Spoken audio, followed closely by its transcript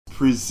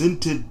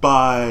presented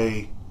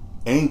by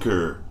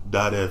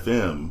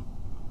Anchor.fm.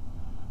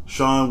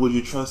 Sean, would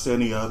you trust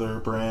any other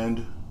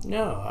brand?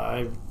 No,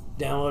 I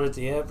downloaded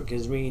the app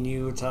because me and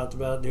you talked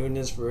about doing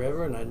this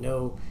forever, and I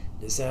know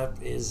this app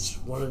is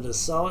one of the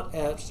solid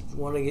apps if you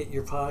want to get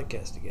your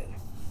podcast together.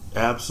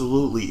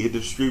 Absolutely. It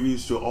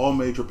distributes to all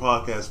major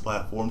podcast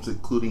platforms,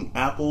 including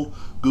Apple,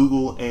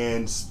 Google,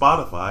 and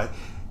Spotify.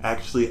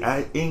 Actually,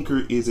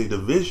 Anchor is a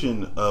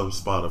division of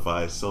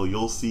Spotify, so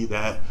you'll see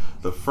that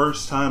the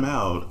first time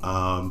out.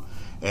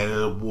 And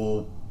it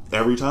will,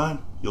 every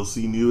time, you'll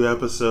see new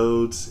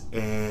episodes,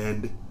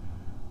 and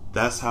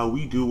that's how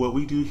we do what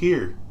we do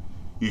here.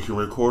 You can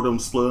record them,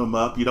 split them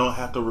up. You don't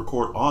have to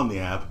record on the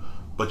app,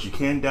 but you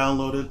can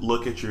download it,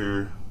 look at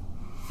your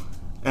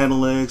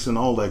analytics and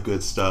all that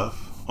good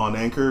stuff on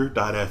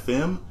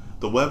Anchor.fm,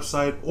 the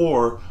website,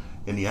 or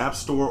in the App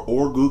Store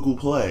or Google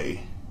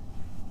Play.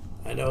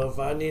 I know if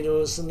I need to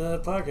listen to a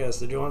podcast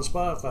to do on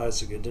Spotify,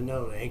 it's good to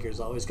know that Anchor's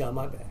always got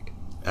my back.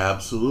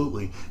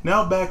 Absolutely.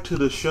 Now back to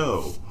the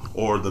show,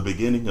 or the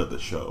beginning of the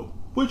show,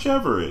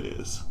 whichever it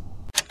is.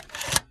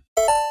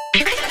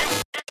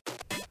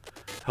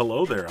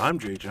 Hello there, I'm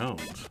Jay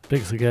Jones.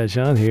 Pixel Guy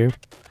Sean here.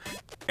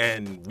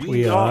 And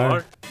we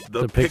are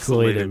the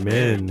Pixelated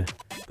Men.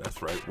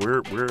 That's right.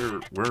 We're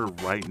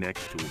right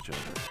next to each other.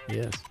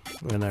 Yes.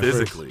 And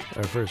physically.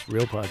 Our first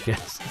real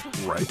podcast.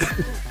 Right.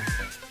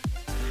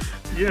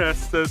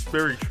 Yes, that's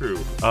very true.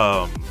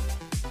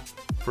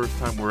 First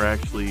time we're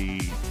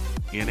actually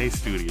in a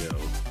studio.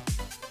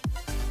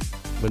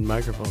 With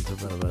microphones in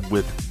front of us.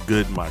 With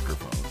good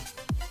microphones.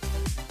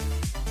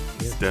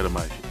 Yes. Instead of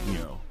my,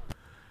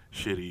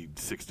 shitty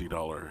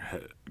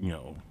 $60,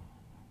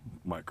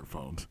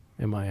 microphones.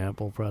 And my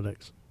Apple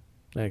products.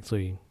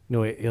 Actually,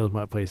 no, it was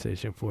my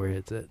PlayStation 4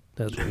 headset.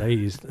 That's what I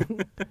used.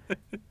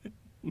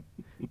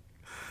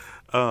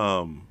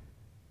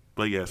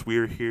 But yes, we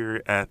are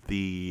here at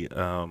the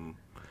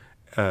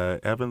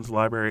Evans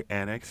Library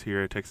Annex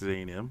here at Texas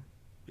A&M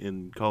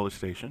in College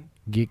Station.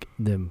 Geek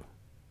them.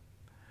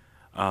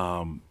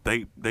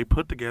 They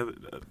put together.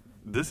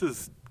 This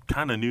is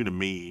kind of new to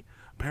me.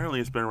 Apparently,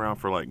 it's been around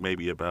for like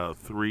maybe about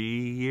 3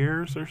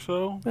 years or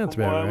so. That's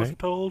from what about I was right.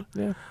 told.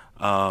 Yeah.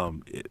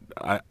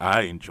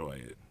 I enjoy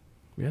it.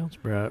 Yeah, it's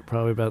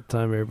probably about the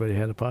time everybody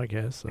had a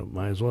podcast, so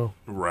might as well.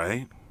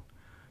 Right.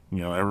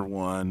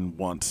 Everyone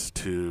wants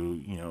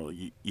to.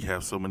 You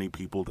have so many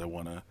people that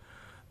want to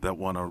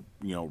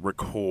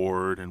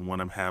record and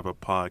want to have a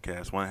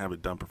podcast, want to have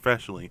it done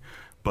professionally,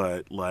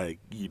 but like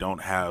you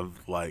don't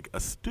have like a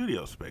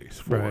studio space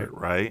for it,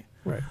 right?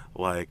 Right.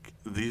 Like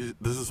this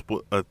is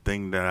a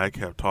thing that I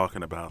kept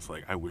talking about. It's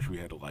like I wish we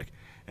had like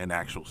an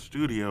actual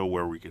studio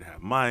where we could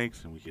have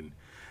mics and we can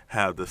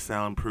have the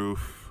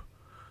soundproof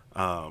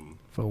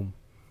foam.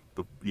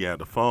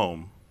 The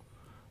foam,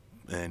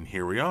 and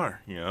here we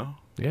are. Yeah.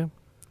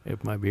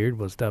 If my beard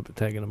was stopped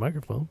attacking the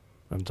microphone,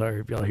 I'm sorry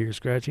if y'all hear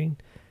scratching.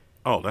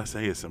 Oh, that's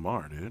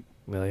ASMR, dude.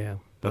 Well, yeah.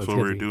 That's what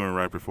we were doing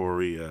right before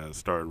we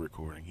started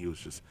recording. He was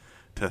just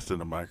testing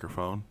the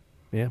microphone.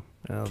 Yeah.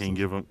 Can you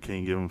give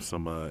him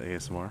some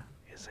ASMR?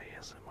 It's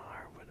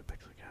ASMR with the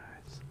Pixel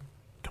Guys.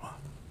 Come on.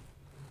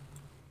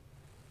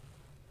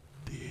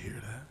 Do you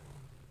hear that?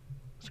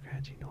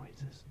 Scratchy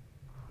noises.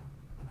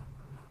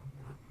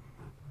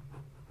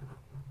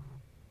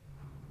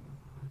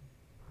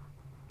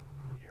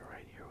 You're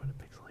right here with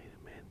the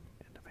Pixelated Men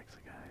and the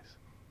Pixel Guys.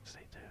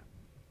 Stay tuned.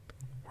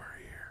 We're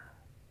here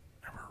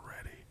and we're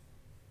ready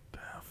to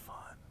have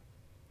fun.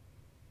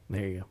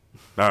 There you go.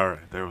 All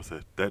right, there was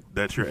it.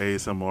 That's your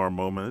ASMR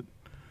moment,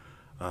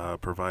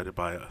 provided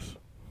by us.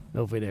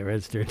 Hopefully they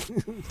registered.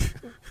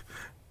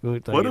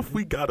 What if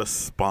we got a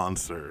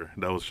sponsor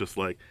that was just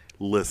like,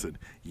 listen,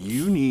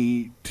 you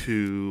need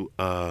to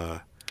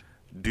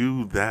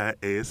do that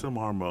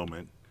ASMR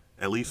moment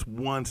at least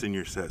once in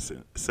your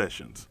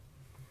sessions.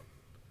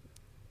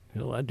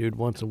 I'd do it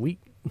once a week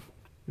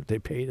if they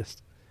paid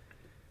us.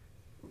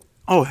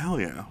 Oh, hell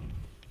yeah.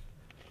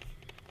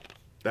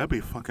 That'd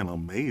be fucking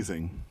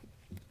amazing.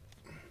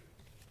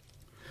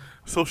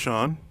 So,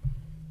 Sean.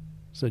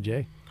 So,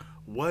 Jay.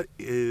 What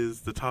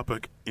is the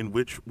topic in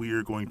which we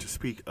are going to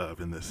speak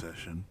of in this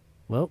session?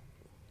 Well,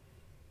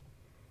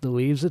 the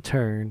leaves have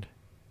turned.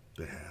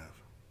 They have.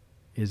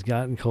 It's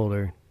gotten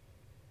colder.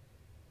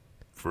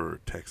 For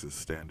Texas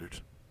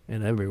standards.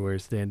 And everywhere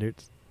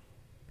standards.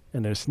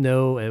 And there's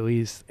snow, at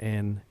least,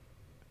 and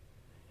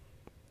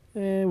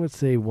I would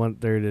say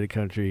 1/3 of the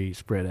country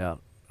spread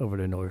out over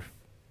the north.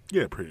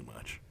 Yeah, pretty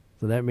much.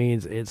 So that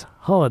means it's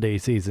holiday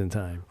season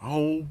time.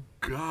 Oh,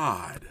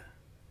 God.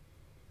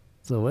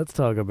 So let's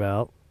talk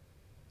about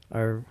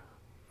our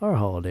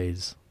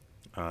holidays.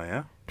 Oh,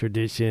 yeah?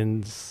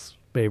 Traditions,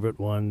 favorite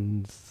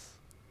ones,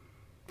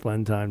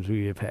 fun times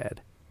we have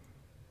had.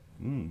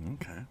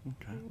 Okay.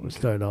 We'll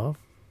start off.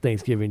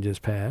 Thanksgiving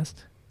just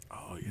passed.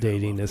 Oh, yeah.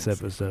 Dating this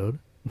episode.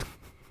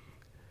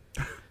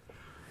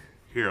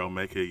 Here, I'll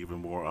make it even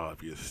more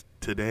obvious.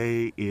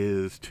 Today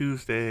is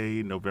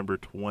Tuesday, November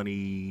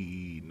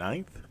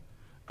 29th,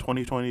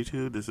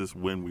 2022. This is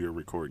when we are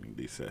recording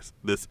this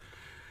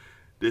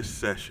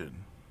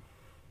session.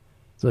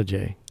 So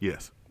Jay,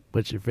 Yes.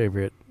 what's your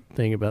favorite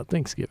thing about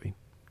Thanksgiving?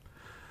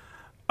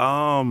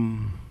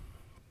 Um,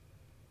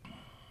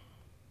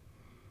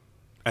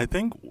 I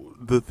think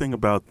the thing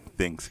about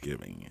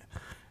Thanksgiving,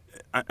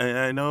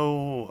 I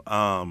know,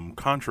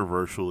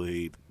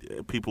 controversially,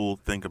 people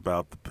think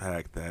about the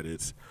fact that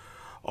it's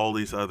all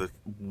these other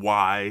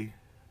why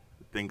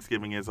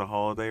Thanksgiving is a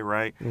holiday,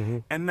 right? Mm-hmm.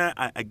 And that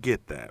I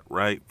get that,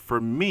 right?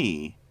 For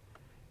me,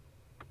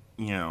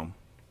 you know,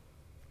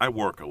 I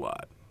work a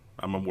lot.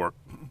 I'm a work.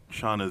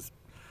 Shauna's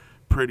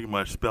pretty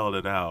much spelled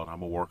it out.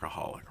 I'm a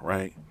workaholic,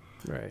 right?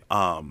 Right.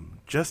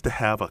 Just to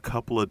have a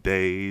couple of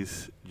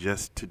days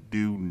just to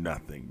do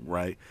nothing,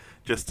 right?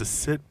 Just to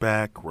sit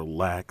back,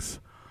 relax,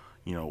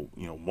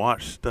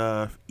 watch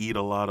stuff, eat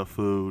a lot of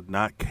food,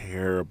 not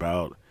care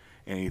about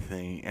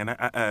anything. And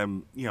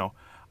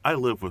I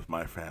live with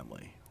my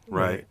family,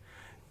 right? Right.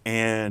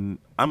 And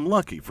I'm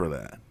lucky for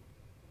that.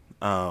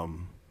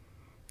 Um,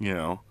 you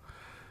know,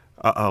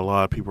 a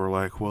lot of people are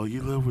like, "Well,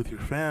 you live with your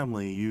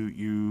family.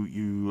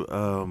 You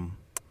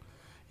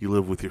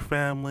live with your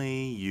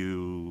family.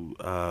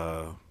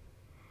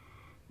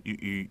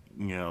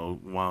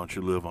 Why don't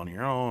you live on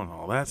your own and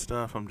all that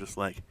stuff?" I'm just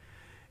like,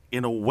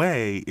 in a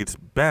way, it's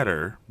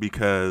better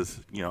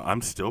because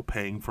I'm still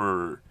paying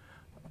for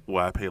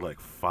I pay like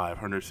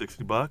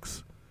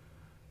 $560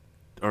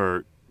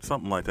 or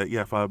something like that.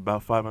 Yeah,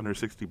 about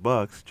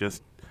 $560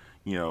 just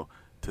you know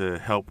to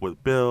help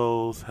with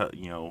bills.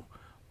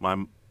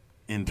 My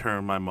in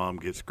turn, my mom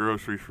gets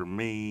groceries for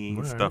me,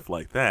 Right. stuff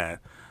like that.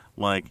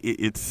 Like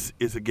it's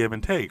a give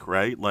and take,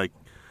 right? Like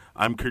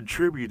I'm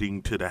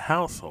contributing to the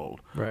household,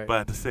 Right.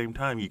 but at the same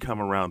time, you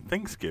come around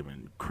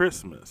Thanksgiving,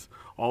 Christmas,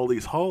 all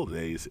these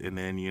holidays, and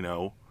then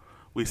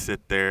we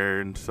sit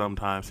there and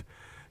sometimes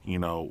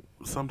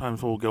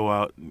we'll go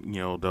out,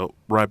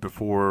 right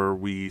before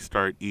we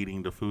start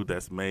eating the food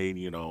that's made,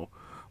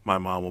 my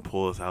mom will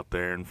pull us out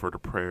there and for the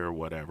prayer or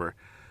whatever.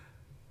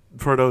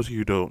 For those of you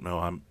who don't know,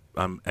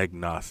 I'm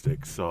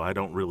agnostic, so I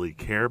don't really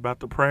care about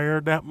the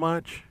prayer that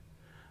much,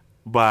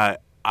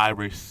 but I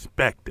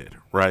respect it,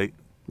 right?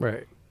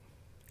 Right.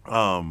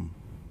 Um,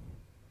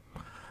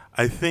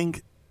 I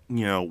think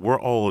we're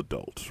all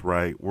adults,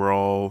 right? We're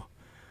all.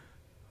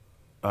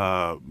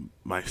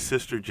 My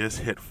sister just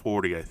hit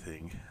 40, I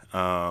think.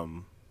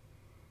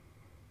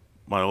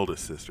 My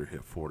oldest sister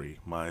hit 40.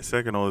 My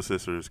second oldest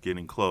sister is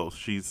getting close.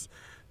 She's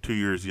 2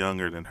 years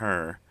younger than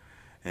her,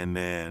 and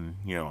then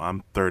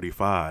I'm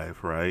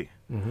 35, right?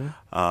 Mm-hmm.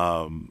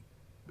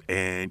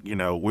 And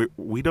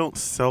we don't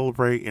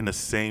celebrate in the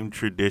same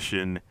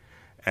tradition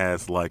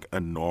as like a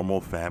normal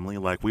family.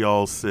 Like we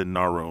all sit in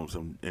our rooms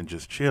and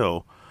just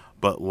chill,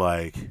 but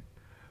like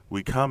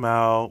we come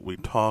out, we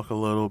talk a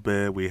little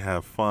bit, we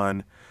have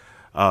fun.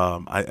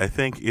 I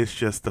think it's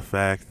just the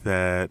fact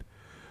that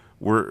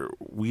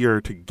we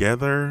are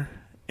together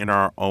in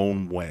our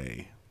own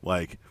way.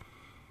 Like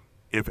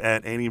if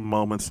at any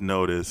moment's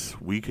notice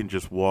we can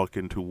just walk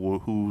into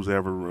whose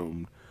ever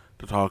room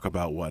to talk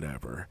about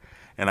whatever,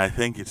 and I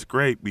think it's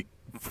great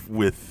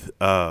with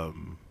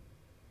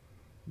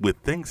with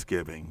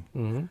Thanksgiving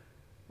Mm-hmm.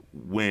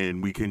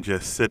 when we can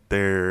just sit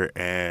there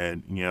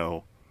and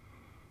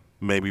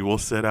maybe we'll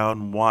sit out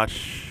and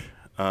watch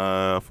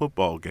a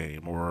football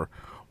game or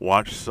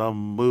watch some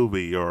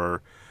movie,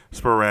 or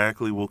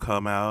sporadically we'll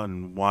come out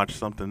and watch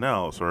something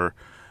else, or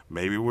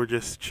maybe we're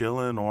just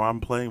chilling, or I'm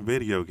playing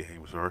video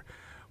games, or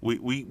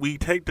we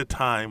take the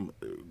time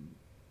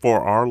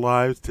for our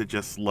lives to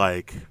just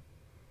like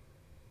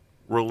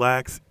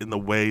relax in the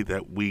way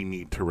that we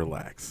need to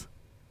relax.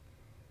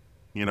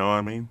 You know what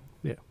I mean?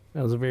 Yeah.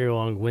 That was a very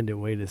long-winded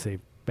way to say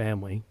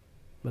family,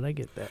 but I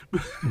get that.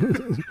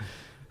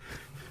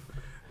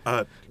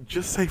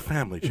 Just say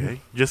family,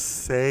 Jay. Just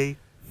say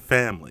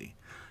family.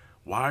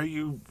 Why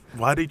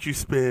did you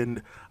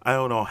spend I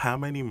don't know how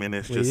many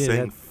minutes Well, you just didn't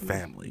saying have,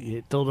 family?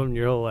 you told them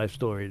your whole life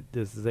story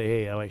just to say,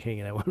 hey, I like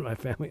hanging out with my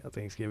family on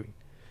Thanksgiving.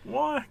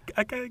 Well,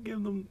 I gotta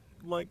give them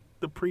like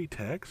the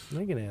pretext.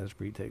 I can ask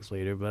pretext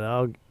later, but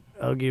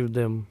I'll give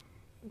them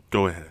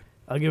Go ahead.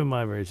 I'll give them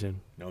my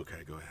version.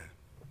 Okay, go ahead.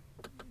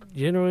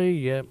 Generally,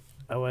 yep,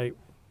 I like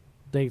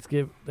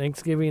Thanksgiving.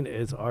 Thanksgiving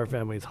is our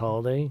family's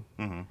holiday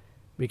Mm-hmm.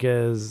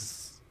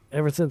 because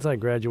ever since I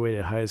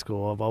graduated high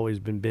school, I've always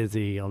been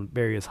busy on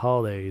various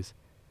holidays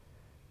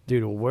due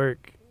to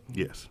work,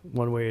 Yes.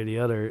 one way or the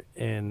other,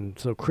 and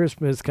so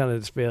Christmas kind of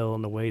just fell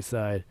on the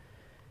wayside.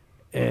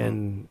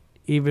 And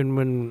even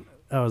when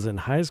I was in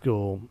high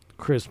school,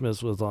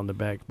 Christmas was on the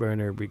back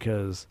burner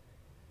because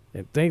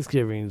at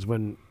Thanksgiving is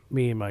when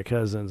me and my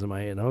cousins and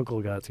my aunt and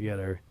uncle got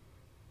together.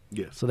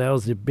 Yes. So that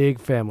was the big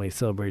family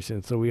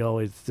celebration. So we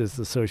always just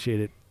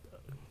associated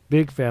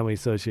big family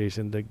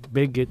association, the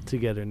big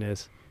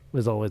get-togetherness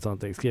was always on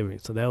Thanksgiving.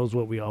 So that was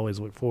what we always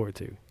looked forward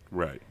to.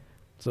 Right.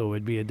 So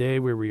it'd be a day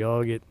where we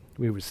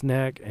would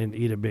snack and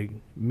eat a big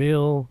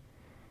meal.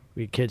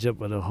 We'd catch up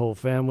with the whole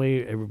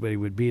family. Everybody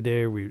would be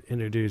there. We'd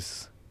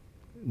introduce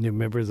new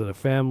members of the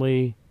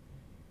family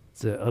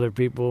to other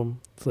people.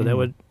 So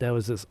that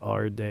was just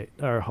our day,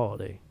 our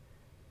holiday.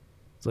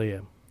 So yeah,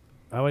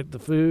 I like the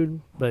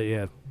food, but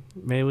yeah,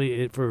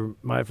 mainly for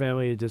my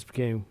family, it just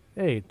became,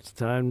 hey, it's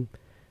time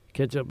to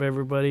catch up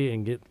everybody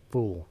and get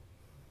full.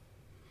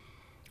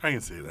 I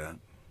can see that.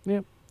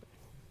 Yep.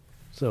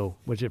 So,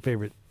 what's your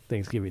favorite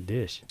Thanksgiving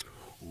dish?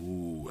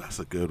 Ooh, that's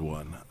a good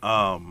one.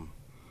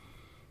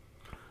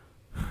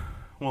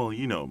 Well,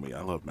 you know me.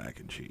 I love mac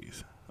and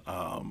cheese.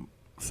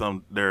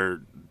 There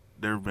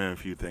have been a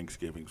few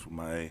Thanksgivings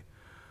where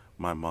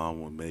my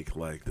mom would make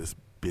like this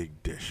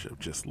big dish of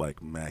just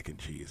like mac and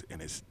cheese,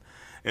 and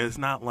it's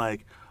not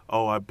like,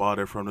 oh, I bought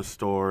it from the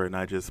store and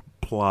I just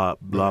plop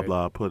blah Right.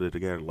 blah put it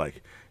together.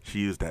 Like, she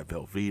used that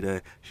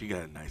Velveeta. She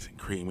got it nice and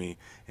creamy,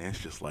 and it's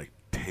just like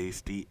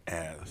tasty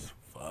as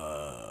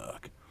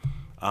fuck.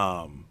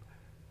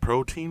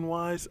 Protein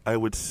wise, I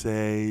would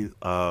say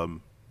I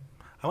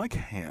like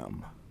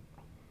ham,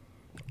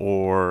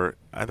 or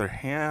either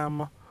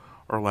ham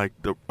or like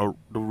the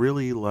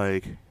really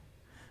like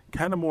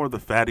kind of more the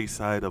fatty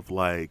side of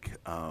like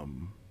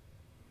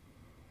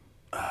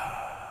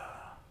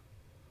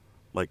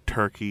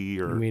turkey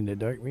You or mean the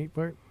dark meat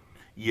part?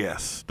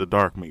 yes, the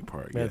dark meat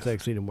part. That's yes.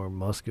 actually the more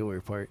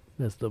muscular part.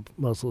 That's the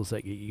muscles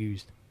that get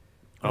used.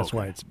 That's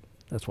why Okay.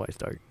 it's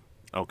dark.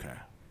 Okay.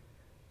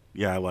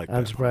 Yeah, I like that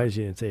I'm part. surprised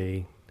you didn't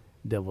say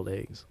deviled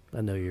eggs.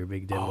 I know you're a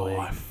big deviled Oh,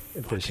 I egg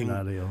fucking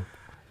aficionado.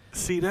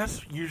 see.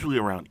 That's usually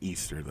around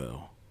Easter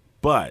though.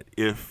 But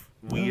if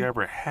we Well.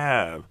 ever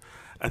have,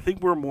 I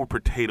think we're more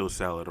potato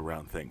salad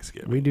around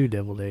Thanksgiving. We do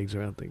deviled eggs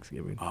around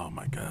Thanksgiving. Oh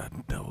my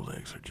God, deviled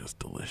eggs are just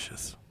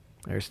delicious.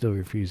 I still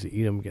refuse to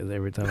eat them because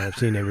every time I've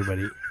seen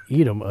everybody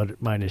eat them,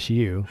 minus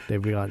you,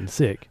 they've gotten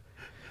sick.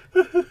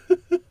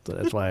 So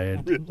that's why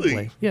I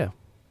Really?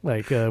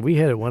 we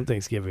had it one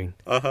Thanksgiving,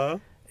 Uh-huh.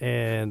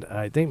 and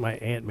I think my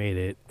aunt made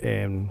it,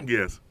 and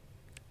Yes.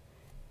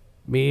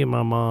 me and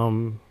my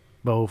mom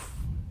both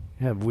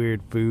have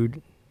weird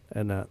food,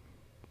 and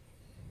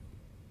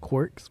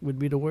quirks would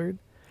be the word.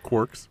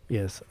 Quirks.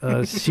 Yes,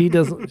 she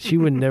doesn't. She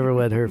would never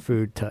let her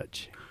food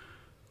touch.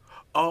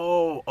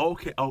 Oh,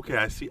 okay, okay.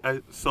 I see.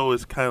 So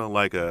it's kind of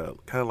like an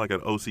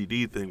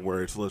OCD thing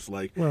where it's just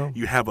like Well-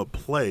 you have a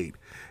plate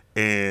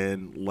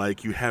and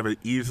like you have it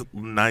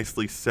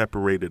nicely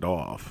separated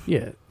off.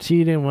 Yeah,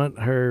 she didn't want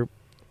her,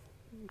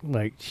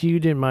 like, she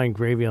didn't mind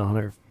gravy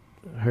on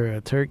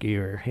her turkey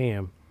or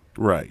ham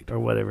Right. or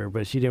whatever,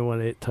 but she didn't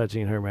want it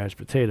touching her mashed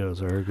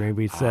potatoes or her green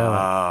bean salad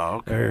Ah,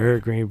 okay. or her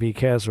green bean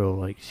casserole.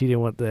 Like, she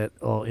didn't want that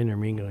all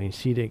intermingling.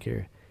 She didn't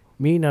care.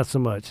 Me, not so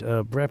much.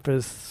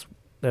 Breakfast,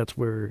 that's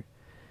where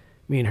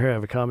me and her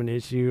have a common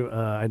issue.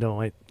 I don't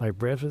like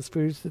breakfast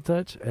foods to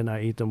touch, and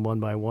I eat them one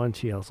by one.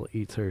 She also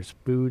eats her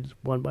foods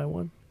one by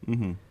one.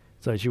 Mm-hmm.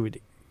 So she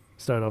would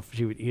start off.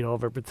 She would eat all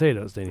of her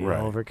potatoes, then eat Right.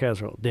 all of her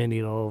casserole, then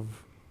eat all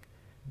of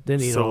her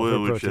So it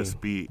would protein.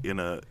 just be in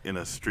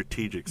a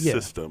strategic Yeah.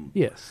 system,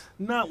 Yes.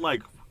 not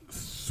like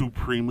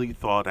supremely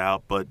thought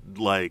out, but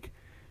like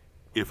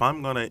if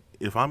I'm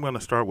gonna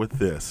start with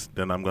this,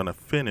 then I'm gonna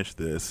finish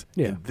this,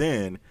 Yeah. and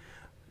then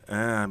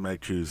I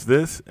might choose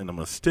this, and I'm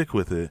gonna stick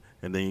with it,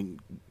 and then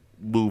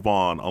move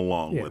on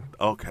along Yeah. with.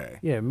 Okay.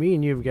 Yeah, me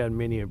and you have got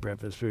many of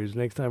breakfast foods.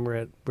 Next time we're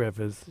at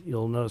breakfast,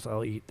 you'll notice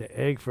I'll eat the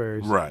egg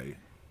first, Right.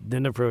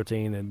 then the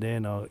protein, and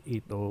then I'll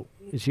eat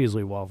it's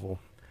usually waffle.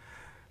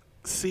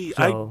 See,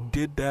 So- I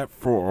did that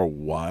for a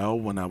while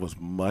when I was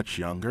much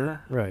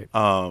younger. Right.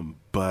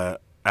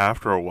 But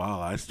after a while,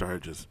 I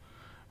started just,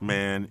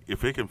 man,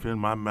 if it can fit in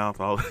my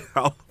mouth, I'll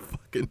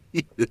fucking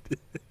eat it.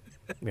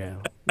 Yeah.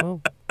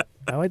 Well,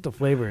 I like the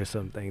flavor of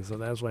some things, so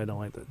that's why I don't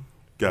like the.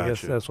 I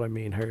guess Gotcha. that's why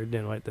me and her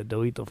didn't like to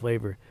delete the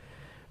flavor.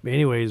 But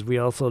anyways, we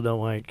also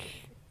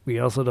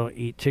don't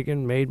eat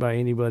chicken made by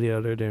anybody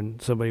other than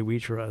somebody we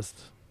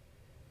trust.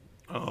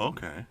 Oh,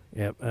 okay.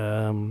 Yep.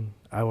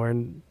 I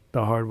learned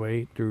the hard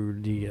way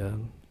through the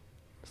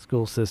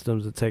school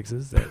systems of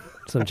Texas that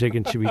some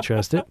chicken should be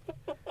trusted.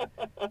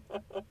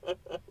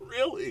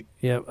 Really?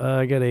 Yep.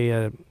 I got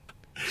a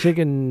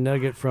chicken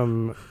nugget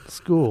from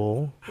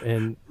school,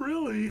 and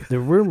Really? the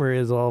rumor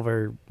is all of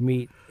our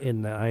meat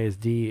in the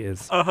ISD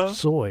is Uh-huh.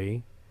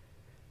 soy,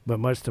 but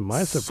much to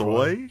my surprise,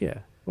 Soy? yeah,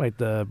 like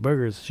the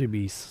burgers should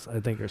be, I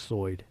think, are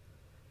soyed.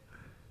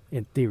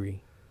 In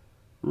theory,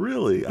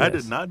 Really? I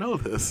did Yes. not know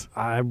this.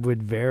 I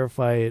would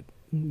verify it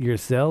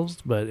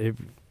yourselves, but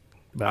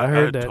I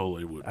heard that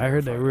totally would. I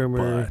heard that verify it,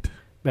 rumor but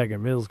back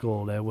in middle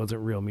school that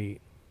wasn't real meat.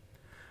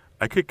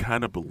 I could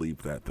kind of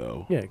believe that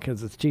though. Yeah,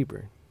 because it's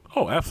cheaper,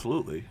 Oh,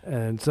 absolutely.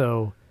 and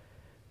so.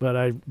 But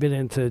I've been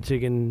into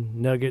chicken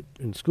nugget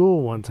in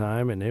school one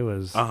time, and it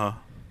was Uh huh.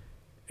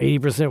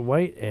 80%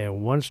 white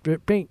and one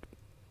strip pink,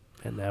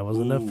 and that was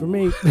enough for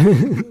me.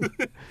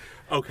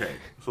 Okay,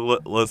 so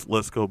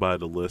let's go by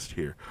the list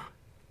here.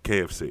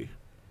 KFC.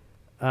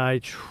 I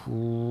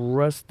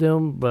trust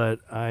them, but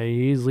I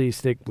usually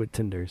stick with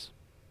tenders.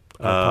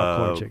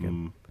 Popcorn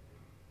chicken.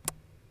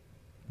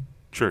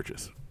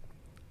 Churches.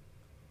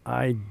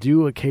 I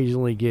do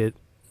occasionally get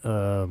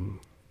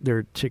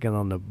their chicken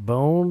on the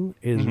bone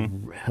is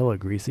Mhm. hella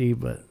greasy,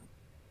 but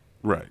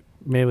Right.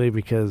 mainly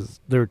because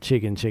their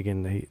chicken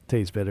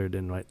tastes better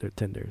than like their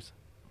tenders.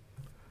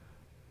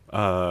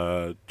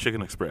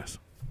 Chicken Express.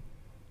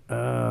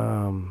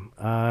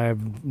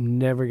 I've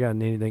never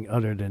gotten anything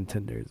other than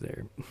tenders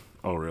there.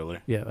 Oh, really?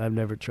 Yeah, I've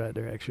never tried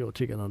their actual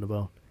chicken on the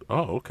bone.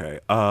 Oh, okay.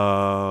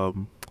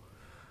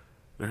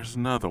 There's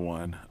another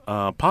one.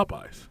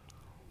 Popeyes.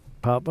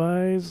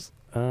 Popeyes.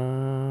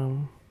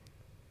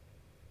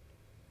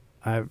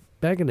 I've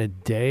back in the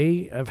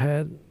day, I've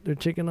had their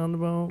chicken on the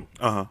bone.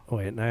 Uh-huh. Oh,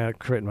 wait, now I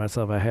correct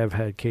myself. I have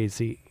had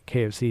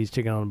KFC's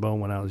chicken on the bone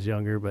when I was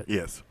younger, but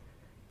Yes.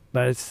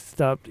 I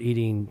stopped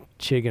eating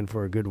chicken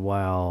for a good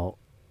while,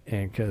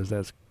 and because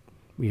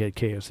we had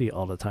KFC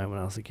all the time when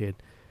I was a kid.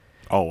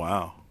 Oh,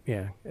 wow.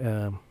 Yeah.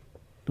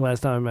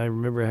 Last time I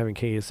remember having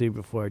KFC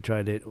before I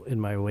tried it in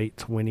my late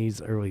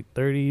 20s, early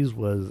 30s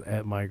was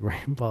at my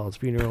grandpa's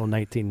funeral in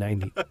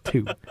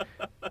 1992.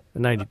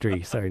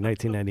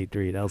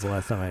 1993. That was the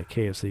last time I had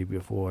KFC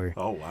before,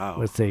 Oh, wow.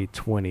 let's say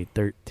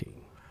 2013.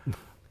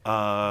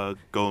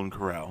 Golden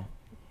Corral.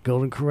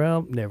 Golden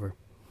Corral, never.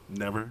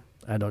 Never?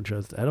 I don't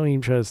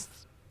even trust.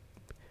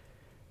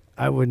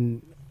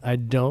 I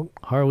don't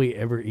hardly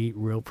ever eat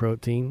real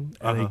protein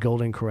at a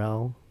Golden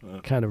Corral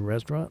kind of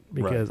restaurant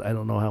because I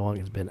don't know how long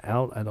it's been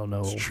out. I don't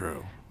know. It's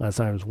true. Last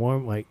time it was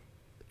warm, like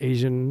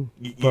Asian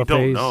You buffets.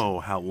 don't know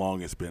how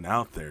long it's been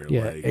out there.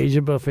 Yeah, Like,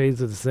 Asian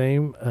buffets are the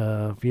same.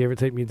 If you ever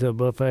take me to a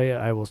buffet,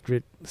 I will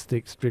stick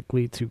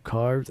strictly to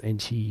carbs and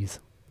cheese.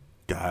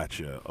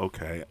 Gotcha.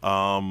 Okay.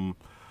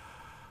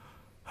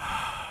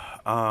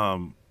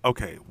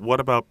 Okay. What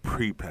about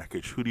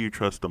prepackaged? Who do you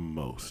trust the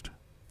most?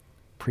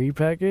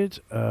 Prepackaged.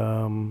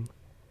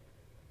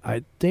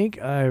 I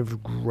think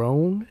I've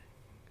grown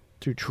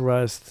to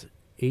trust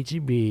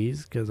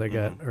HEB's because I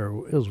got,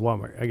 or it was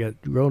Walmart. I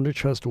got grown to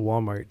trust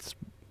Walmart's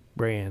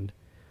brand,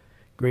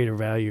 Greater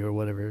Value or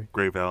whatever.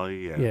 Great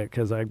Valley. Yeah. Yeah,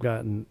 because I've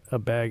gotten a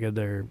bag of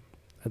their,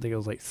 I think it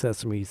was like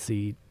sesame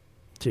seed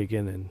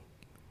chicken, and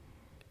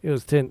it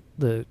was to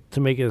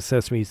make it a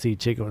sesame seed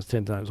chicken was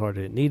 10 times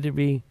harder than it needed to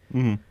be.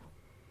 Mm-hmm.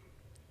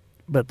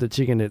 But the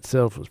chicken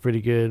itself was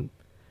pretty good,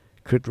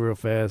 cooked real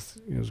fast.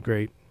 It was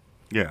great.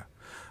 Yeah.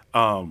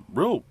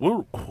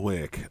 Real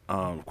quick.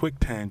 Quick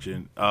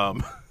tangent.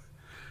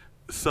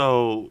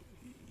 So,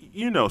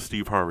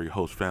 Steve Harvey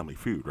hosts Family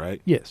Feud,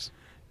 right? Yes.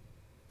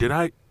 Did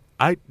I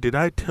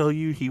tell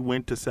you he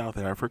went to South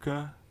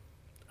Africa?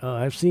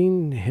 I've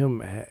seen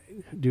him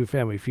do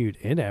Family Feud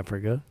in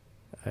Africa.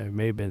 I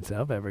may have been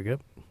South Africa.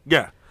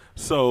 Yeah.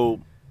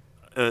 So,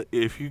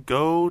 if you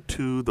go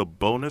to the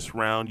Bonus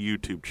Round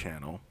YouTube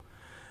channel,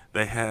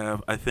 they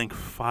have, I think,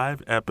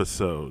 5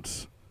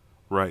 episodes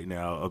right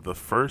now of the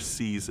first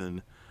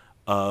season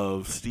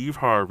of Steve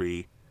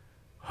Harvey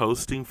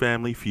hosting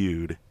Family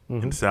Feud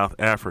in South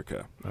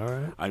Africa. All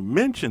right. I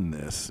mention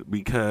this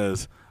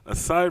because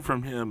aside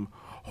from him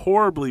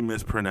horribly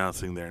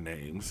mispronouncing their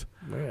names,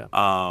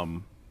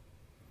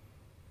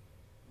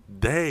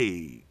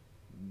 they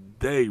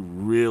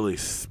really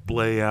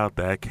splay out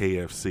that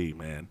KFC,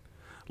 man.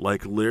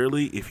 Like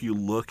literally, if you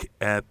look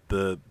at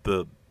the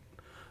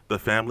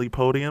family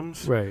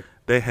podiums, Right.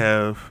 they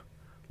have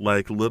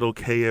like little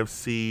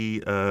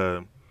KFC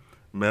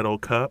metal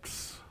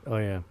cups, Oh,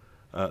 yeah.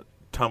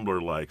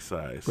 tumbler-like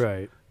size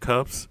Right.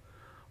 cups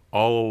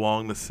all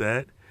along the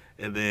set.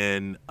 And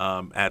then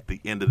at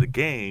the end of the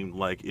game,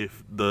 like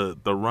if the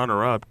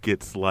runner-up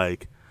gets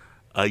like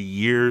a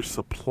year's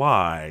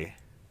supply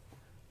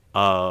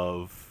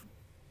of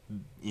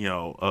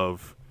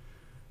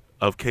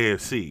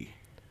KFC.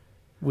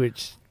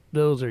 Which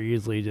those are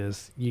usually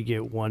just, you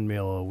get one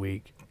meal a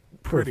week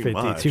for Pretty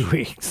 52 much.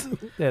 weeks.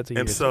 That's a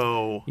And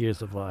so year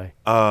supply.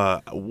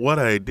 what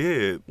I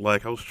did,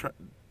 like I was trying,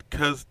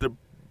 because the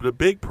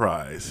big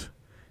prize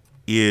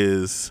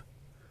is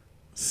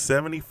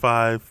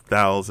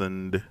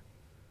 75,000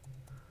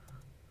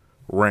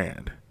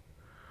 rand,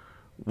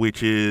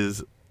 which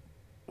is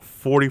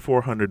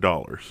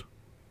 $4,400.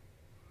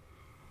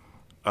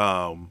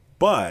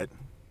 But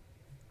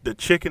the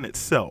chicken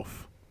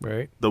itself,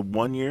 Right. the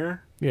 1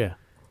 year, Yeah.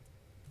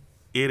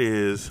 it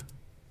is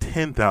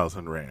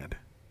 10,000 rand.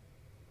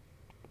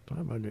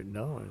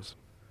 $500.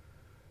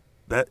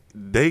 That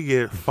they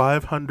get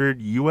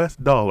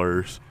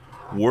 $500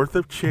 worth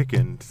of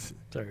chickens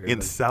Sorry,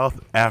 in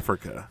South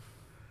Africa.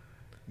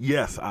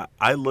 Yes,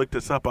 I looked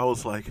this up. I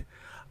was like,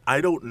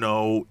 I don't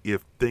know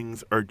if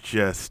things are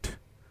just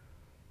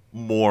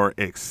more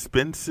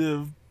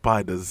expensive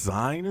by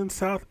design in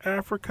South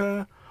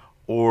Africa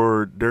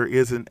or there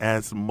isn't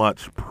as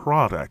much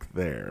product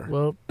there.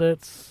 Well,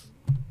 that's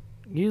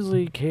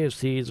usually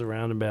KFC's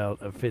around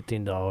about a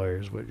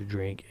 $15 with the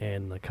drink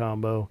and the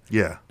combo.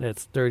 Yeah.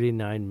 That's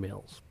 39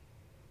 meals.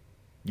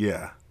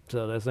 Yeah.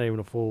 So that's not even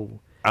a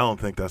full. I don't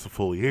think that's a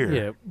full year.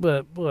 Yeah,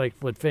 but like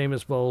with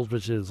Famous Bowls,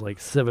 which is like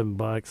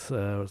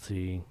 $7. Let's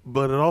see.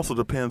 But it also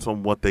depends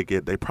on what they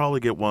get. They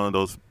probably get one of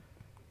those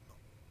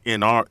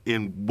in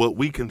what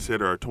we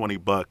consider a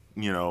 $20,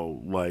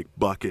 like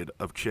bucket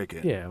of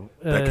chicken. Yeah,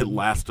 That could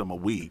last them a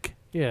week.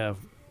 Yeah.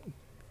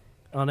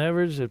 On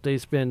average, if they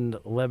spend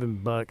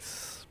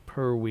 $11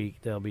 per week,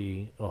 that'll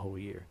be a whole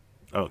year.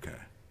 Okay.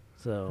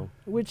 So,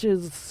 which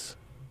is,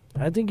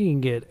 I think you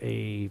can get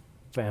a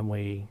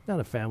family, not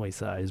a family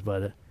size,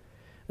 but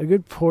a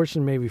good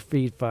portion, maybe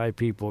feed 5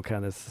 people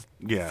kind of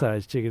Yeah.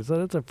 size chicken. So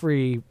that's a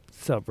free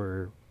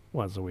supper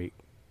once a week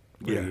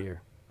for Yeah. a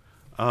year.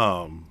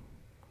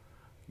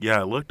 Yeah,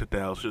 I looked at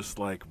that. I was just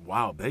like,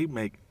 wow, they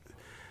make,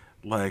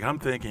 like, I'm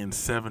thinking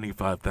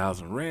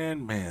 75,000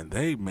 Rand. Man,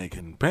 they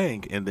making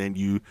bank. And then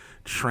you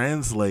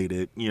translate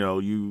it, you know,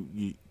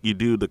 you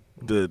do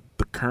the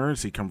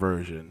currency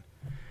conversion.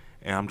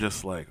 And I'm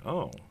just like,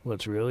 oh.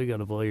 What's really going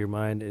to blow your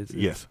mind is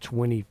Yes. it's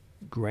 20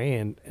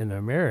 grand in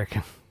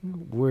America.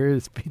 Where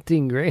is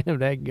 15 grand of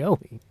that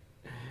going?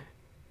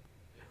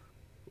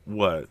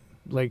 What?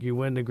 Like you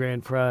win the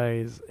grand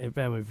prize in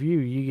Family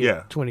Feud, you get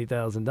Yeah.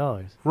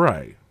 $20,000.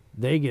 Right.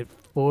 They get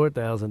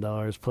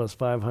 $4,000 plus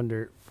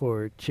 $500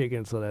 for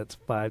chicken, so that's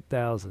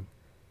 $5,000.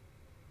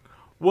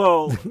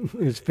 Well,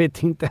 There's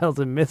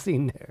 $15,000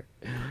 missing there.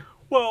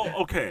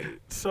 okay.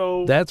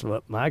 So That's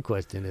what my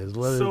question is.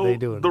 What so are they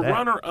doing? the that?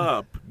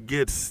 runner-up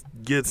gets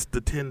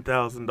the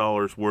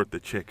 $10,000 worth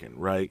of chicken,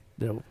 right?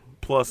 No.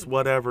 Plus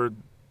whatever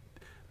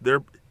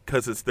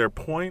because it's their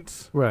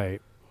points Right.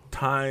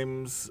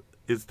 times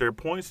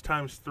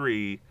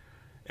 3,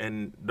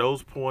 and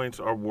those points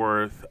are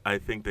worth, I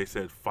think they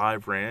said,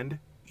 5 Rand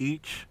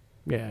each.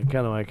 Yeah,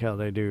 kind of like how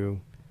they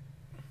do.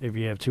 If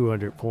you have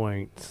 200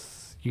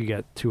 points, you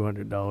got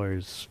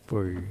 $200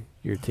 for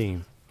your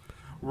team.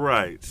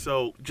 Right.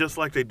 So just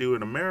like they do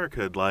in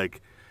America,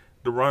 like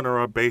the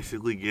runner-up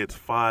basically gets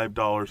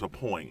 $5 a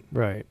point.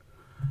 Right.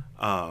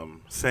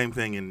 Same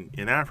thing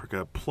in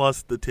Africa,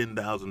 plus the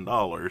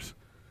 $10,000.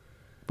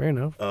 Fair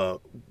enough.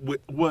 Well,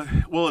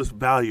 it's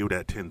valued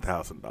at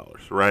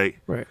 $10,000, right?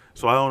 Right.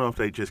 So I don't know if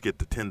they just get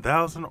the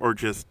 10,000 or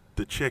just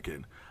the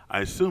chicken.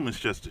 I assume it's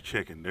just the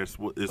chicken. Is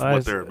what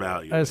they're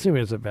valued. I assume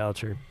it's a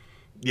voucher.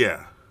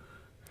 Yeah.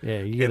 Yeah,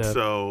 you get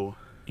And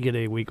you get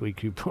a weekly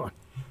coupon.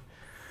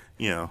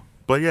 you know,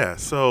 but yeah,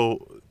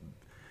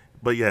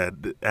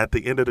 at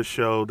the end of the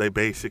show, they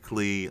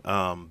basically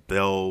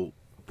they'll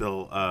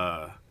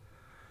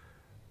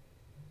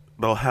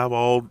have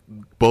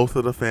both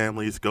of the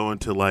families go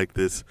into like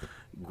this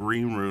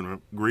green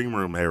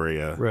room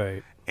area,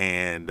 Right.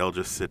 and they'll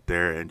just sit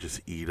there and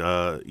just eat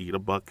a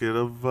bucket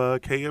of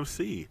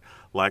KFC.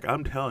 Like,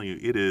 I'm telling you,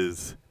 it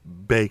is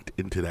baked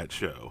into that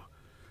show.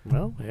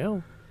 Well,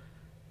 hell,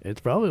 it's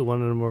probably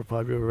one of the more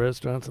popular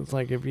restaurants. It's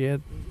like if you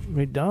had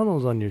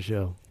McDonald's on your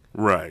show.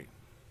 Right.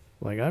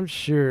 Like, I'm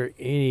sure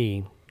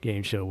any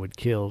game show would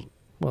kill.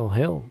 Well,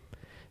 hell,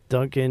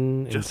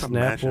 Duncan and Just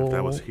imagine if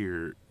that was Snapple,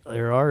 here.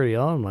 they're already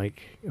on,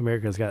 like,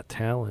 America's Got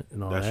Talent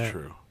and all that. That's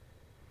true.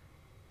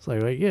 It's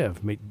like yeah,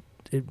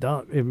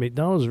 if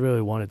McDonald's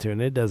really wanted to,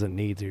 and it doesn't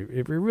need to,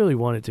 if it really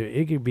wanted to,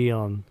 it could be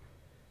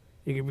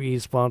a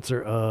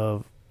sponsor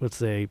of, let's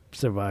say,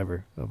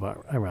 Survivor,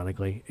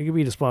 ironically. It could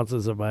be the sponsor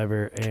of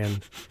Survivor,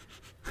 and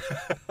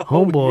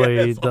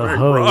Homeboy, Yes, the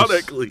host,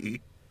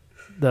 ironically.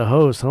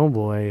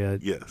 Homeboy,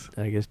 Yes.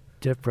 I guess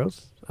Jeff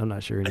Probst? I'm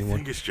not sure I anymore.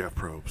 think it's Jeff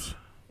Probst.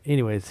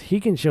 Anyways,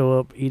 he can show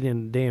up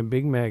eating a damn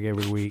Big Mac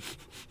every week,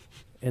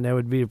 and that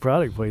would be a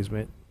product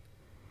placement.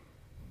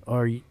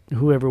 Or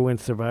whoever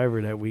wins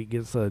Survivor that week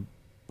gets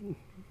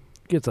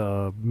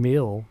a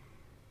meal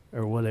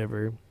or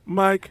whatever.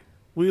 Mike,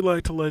 we'd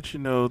like to let you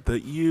know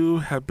that you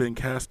have been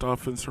cast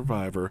off in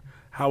Survivor.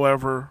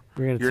 However,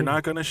 you're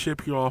not going to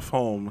ship you off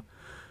home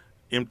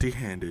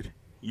empty-handed.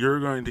 You're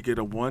going to get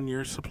a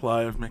 1-year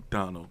supply of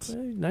McDonald's.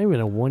 Not even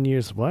a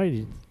 1-year supply.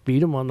 You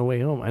feed them on the way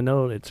home. I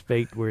know it's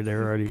faked where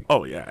they're already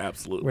Oh, yeah,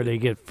 absolutely. where they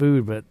get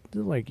food, but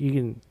like you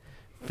can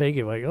fake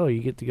it like, oh,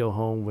 you get to go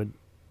home with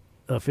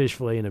a fish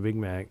fillet and a Big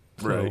Mac.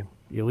 So Right.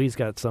 you at least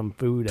got some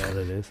food out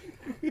of this.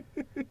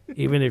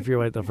 Even if you're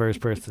like the first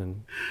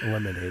person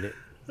eliminated.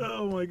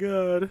 Oh, my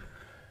God.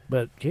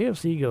 But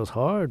KFC goes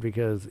hard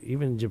because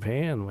even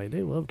Japan, like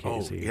they love Oh,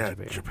 KFC yeah, in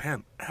Japan.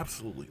 Japan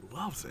absolutely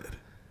loves it.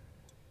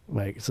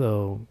 Like,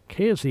 so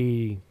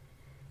KFC,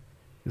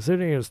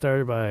 considering it was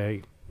started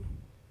by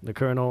the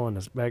Colonel in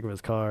the back of his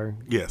car,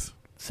 Yes,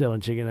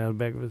 selling chicken out of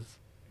the back of his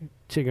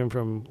chicken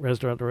from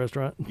restaurant to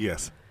restaurant,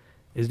 yes.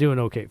 is doing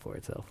okay for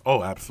itself.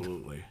 Oh,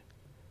 absolutely.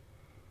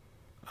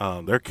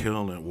 They're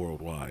killing it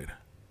worldwide.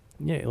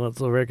 Yeah, well, it's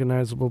a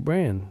recognizable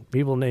brand.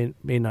 People may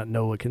not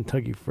know what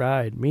Kentucky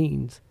Fried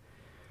means,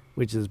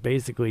 which is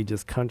basically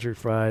just country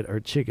fried or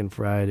chicken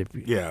fried. If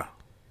you, Yeah,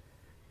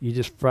 you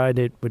just fried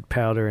it with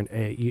powder and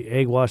egg. You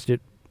egg washed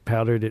it,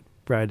 powdered it,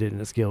 fried it in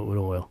a skillet with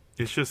oil.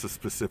 it's just a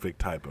specific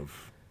type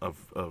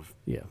of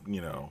Yeah.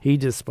 you know. He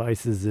just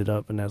spices it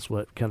up, and that's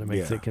what kind of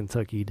makes Yeah. it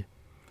Kentuckied.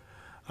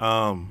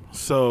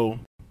 So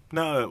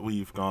now that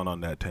we've gone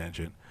on that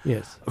tangent,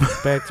 Yes.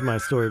 Back to my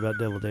story about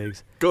deviled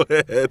eggs. go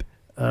ahead.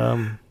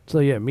 So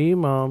yeah, me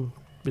and Mom,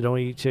 we don't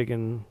eat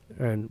chicken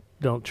and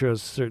don't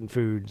trust certain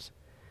foods.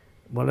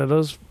 One of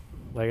those,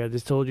 like I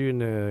just told you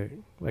in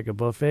a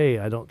buffet,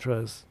 I don't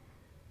trust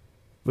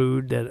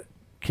food that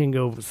can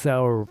go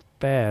sour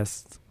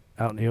fast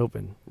out in the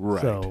open.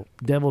 Right. So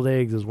deviled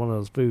eggs is one of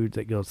those foods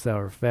that goes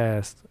sour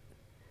fast.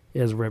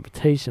 It has a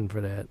reputation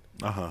for that.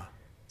 Uh-huh.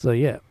 So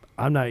yeah,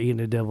 I'm not eating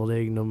a deviled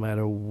egg no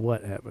matter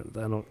what happens.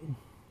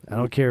 I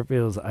don't care if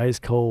it was ice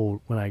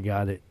cold when I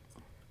got it.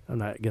 I'm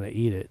not gonna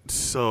eat it.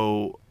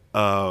 So,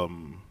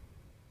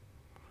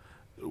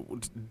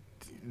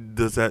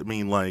 does that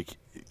mean like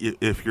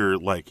if you're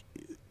like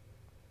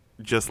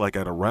just like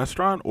at a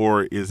restaurant,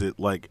 or is it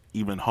like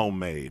even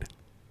homemade?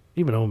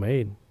 Even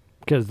homemade,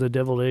 because the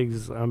deviled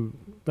eggs I'm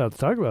about to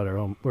talk about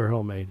were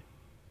homemade.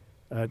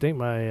 I think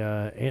my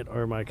aunt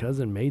or my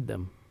cousin made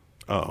them.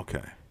 Oh,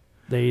 okay.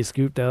 They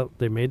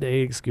made the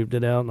eggs, scooped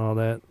it out and all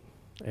that.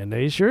 And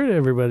they assured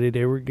everybody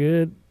they were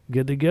good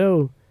to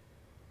go.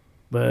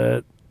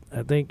 But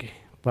I think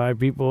 5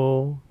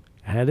 people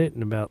had it,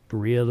 and about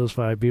 3 of those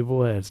 5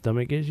 people had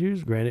stomach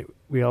issues. Granted,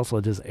 we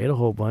also just ate a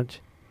whole bunch.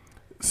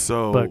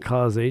 So, But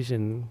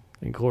causation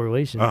and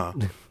correlation.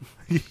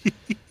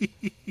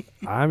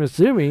 I'm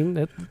assuming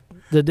that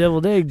the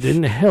deviled egg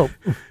didn't help.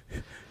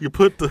 you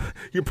put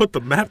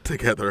the map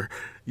together,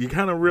 you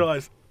kind of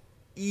realize,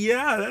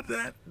 yeah,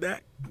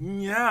 that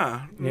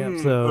yeah.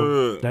 Yeah,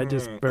 so that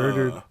just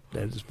furthered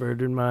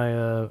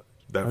my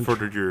that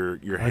furthered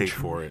your hate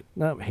for it.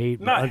 Not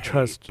hate, Not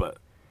untrust, hate, but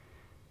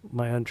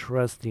my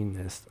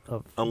untrustingness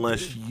of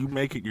unless you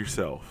make it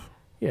yourself.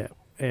 Yeah,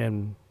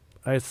 and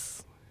I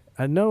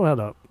know how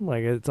to,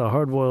 like, it's a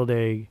hard-boiled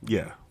egg.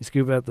 Yeah. You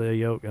scoop out the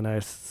yolk, and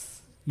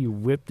you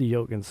whip the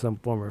yolk in some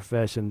form or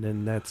fashion,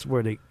 and that's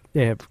where they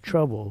have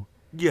trouble.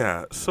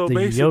 Yeah, so The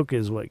basically, yolk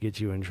is what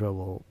gets you in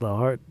trouble.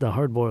 The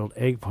hard-boiled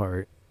egg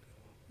part,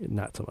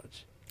 not so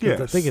much. 'Cause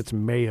yes. I think it's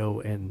mayo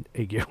and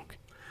egg yolk.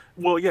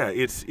 Well, yeah,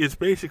 it's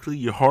basically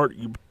you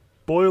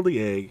boil the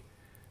egg,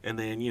 and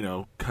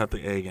then cut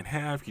the egg in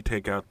half. You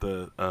take out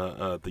the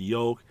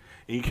yolk,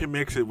 and you can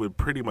mix it with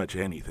pretty much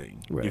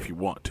anything if you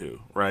want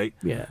to, right?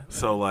 Yeah.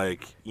 So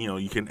like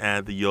you can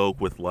add the yolk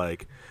with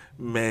like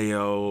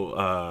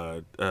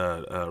mayo,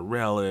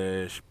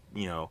 relish,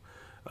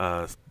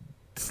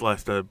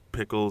 sliced up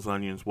pickles,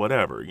 onions,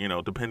 whatever,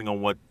 depending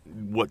on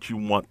what you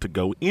want to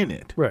go in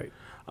it. Right.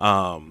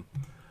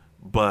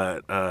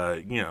 But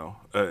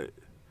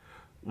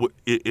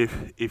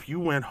if you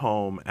went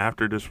home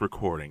after this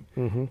recording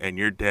and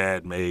your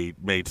dad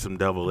made some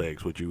deviled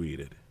eggs, would you eat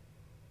it?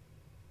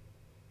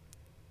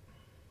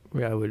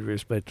 Yeah, I would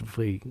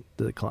respectfully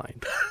decline.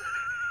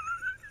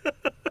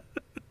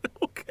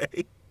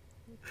 Okay.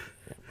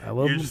 I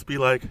love You'd just be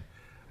like,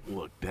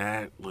 look,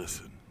 Dad,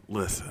 listen.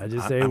 I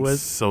just say I'm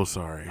so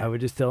sorry. I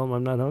would just tell him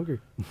I'm not hungry.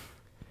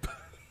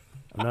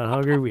 I'm not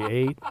hungry. We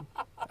ate.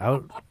 I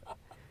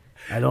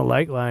don't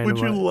like lying. Would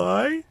you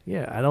lie?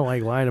 Yeah, I don't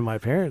like lying to my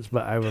parents,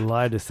 but I would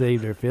lie to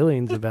save their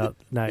feelings about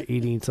not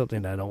eating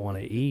something I don't want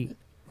to eat.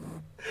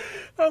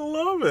 I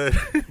love it.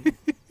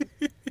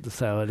 That's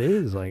how it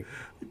is. Like,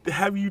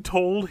 have you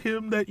told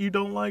him that you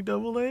don't like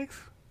deviled eggs?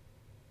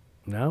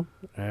 No,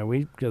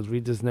 because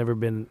we just never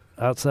been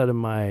outside of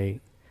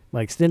my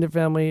extended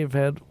family have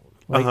had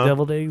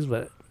deviled eggs,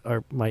 but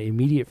my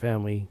immediate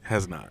family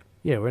has not.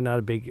 Yeah, we're not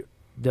a big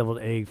deviled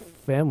egg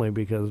family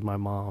because my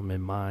mom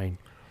and mine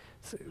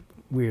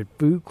weird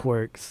food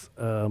quirks,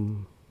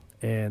 and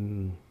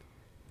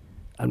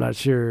I'm not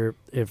sure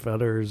if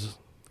others,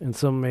 and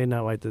some may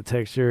not like the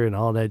texture and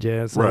all that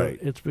jazz. So right.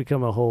 It's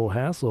become a whole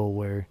hassle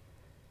where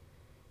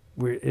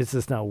it's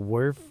just not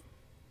worth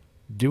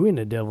doing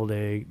a deviled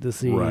egg to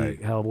see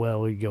how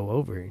well we go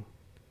over.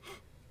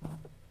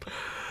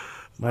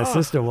 My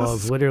sister-in-law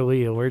is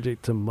literally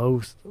allergic to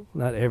most,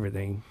 not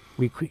everything.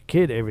 We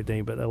kid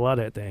everything, but a lot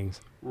of things.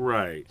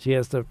 Right. She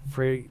has to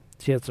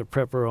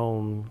prep her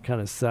own kind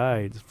of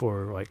sides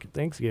for like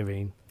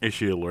Thanksgiving. Is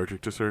she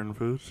allergic to certain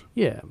foods?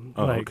 Yeah.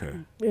 Oh, okay.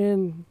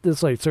 And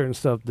there's like certain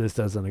stuff this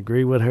doesn't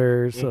agree with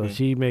her, so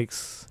she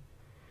makes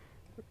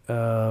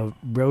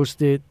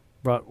roasted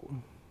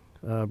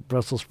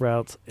Brussels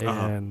sprouts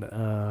and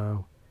I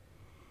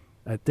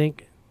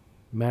think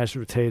mashed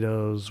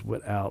potatoes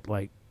without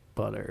like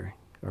butter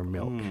or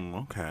milk.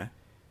 Okay.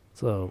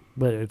 So,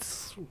 but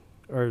it's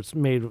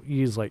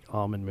use like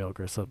almond milk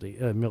or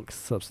something, milk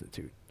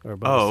substitute or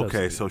butter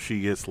okay. substitute. So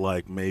she gets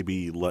like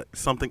maybe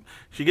something.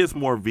 She gets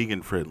more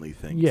vegan friendly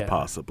things,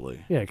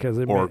 possibly. Yeah,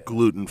 or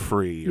gluten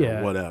free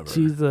or whatever.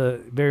 She's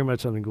very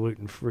much on the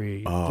gluten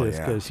free. Oh, just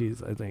because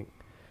she's, I think.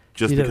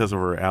 Just because of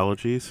her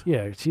allergies?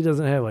 Yeah, she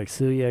doesn't have like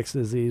celiac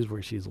disease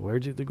where she's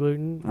allergic to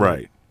gluten.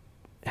 Right.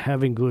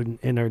 Having gluten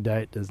in her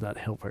diet does not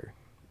help her.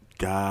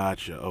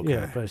 Gotcha. Okay.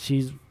 Yeah, but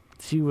she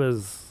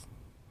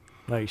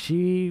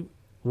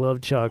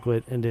loved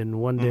chocolate, and then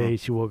one day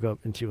she woke up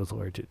and she was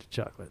allergic to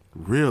chocolate.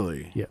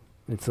 Really? Yeah.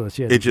 And so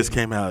she had it just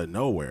came out of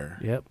nowhere.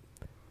 Yep.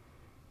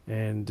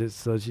 And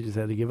so she just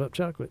had to give up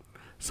chocolate.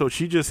 So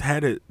she just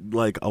had it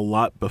like a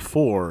lot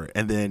before,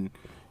 and then,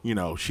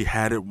 she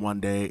had it one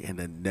day, and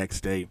then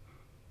next day.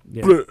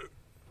 Yeah.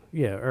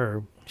 Yeah,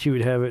 or she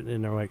would have it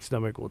and her like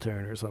stomach will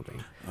turn or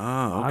something.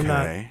 Oh,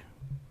 okay.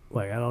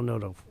 I don't know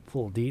the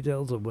full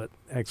details of what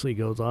actually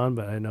goes on,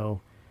 but I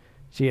know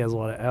she has a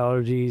lot of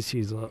allergies.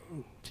 She's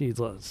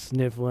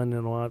sniffling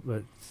and a lot,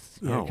 but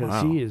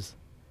because she is.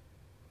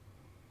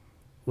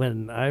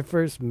 When I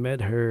first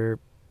met her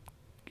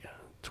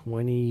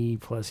 20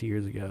 plus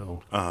years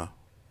ago,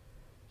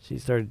 She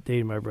started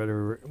dating my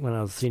brother when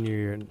I was a senior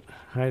year in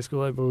high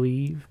school, I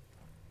believe,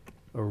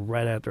 or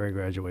right after I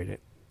graduated.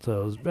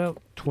 So it was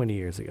about 20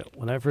 years ago.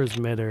 When I first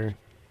met her,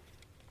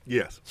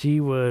 Yes. she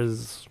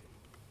was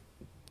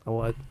a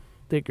lot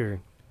thicker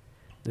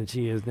than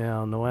she is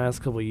now. In the last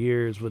couple of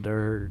years with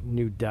her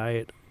new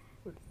diet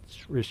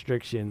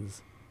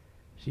restrictions,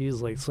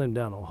 she's like slimmed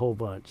down a whole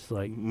bunch.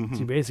 Like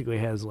she basically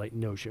has like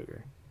no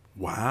sugar.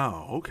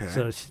 Wow. Okay.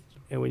 So,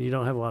 and when you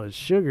don't have a lot of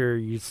sugar,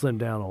 you slim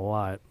down a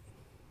lot.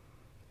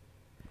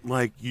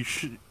 like you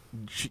should.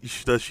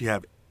 Does she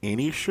have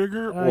any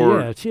sugar? Or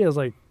Yeah, she has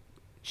like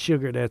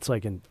sugar that's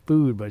like in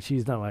food, but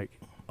she's not like,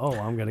 oh,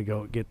 I'm gonna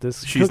go get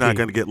this. she's not cookie.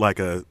 going to get like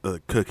a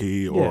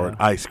cookie or Yeah. an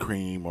ice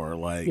cream or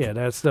like. Yeah,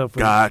 that stuff.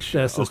 Gotcha,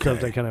 That's the stuff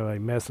okay. that kind of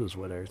like messes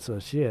with her. So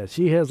she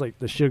has like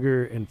the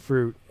sugar and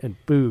fruit and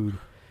food.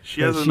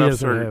 She but has she enough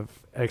doesn't sugar. have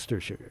extra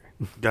sugar.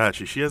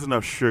 Gotcha. She has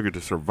enough sugar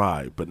to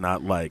survive, but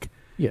not like.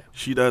 Yeah.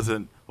 She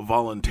doesn't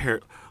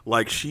volunteer.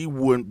 Like she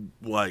wouldn't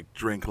like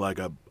drink like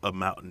a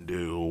Mountain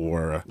Dew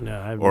or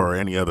No,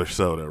 any other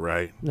soda,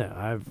 right?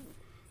 I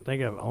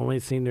think I've only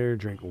seen her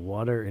drink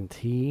water and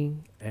tea,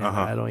 and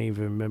Uh-huh. I don't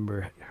even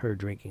remember her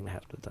drinking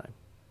half the time.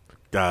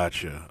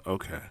 Gotcha.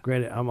 Okay.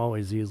 Granted, I'm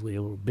always usually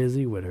a little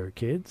busy with her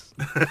kids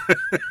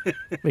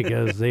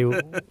because they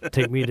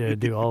take me to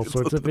do all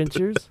sorts of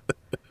ventures.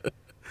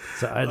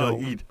 So I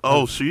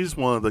don't. She's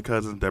one of the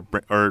cousins that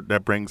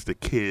that brings the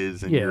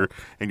kids and Yeah.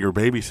 your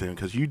babysitting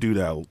because you do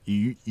that.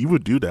 You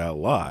would do that a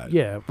lot.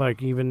 Yeah,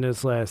 like even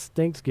this last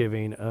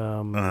Thanksgiving,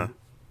 Uh-huh.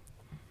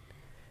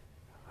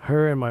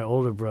 her and my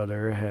older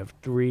brother have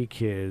 3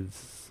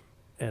 kids,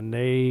 and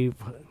they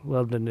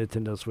love the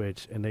Nintendo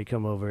Switch, and they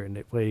come over and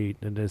they play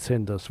the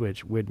Nintendo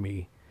Switch with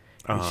me.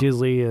 Uh-huh. It's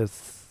usually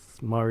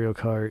Mario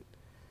Kart,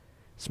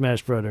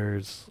 Smash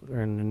Brothers,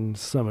 and on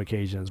some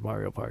occasions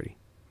Mario Party.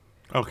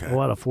 Okay. A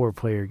lot of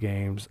 4-player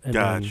games. And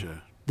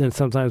Gotcha. Then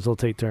sometimes they'll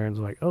take turns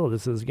like, oh,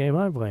 this is a game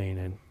I'm playing,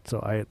 and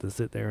so I have to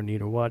sit there and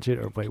either watch it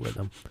or play with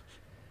them.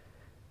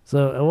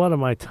 So a lot of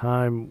my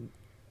time,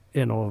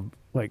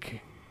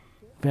 like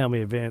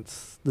family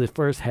events, the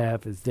first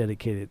half is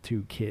dedicated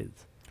to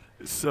kids.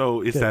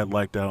 So is Good. that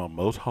like that on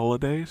most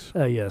holidays?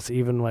 Yes,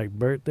 even like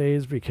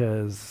birthdays,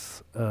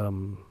 because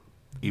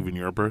Even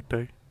your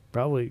birthday? I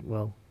probably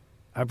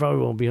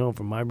won't be home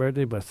for my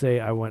birthday, but say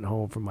I went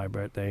home for my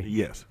birthday.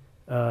 Yes.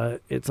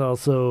 It's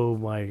also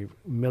my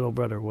middle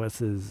brother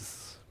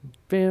Wes's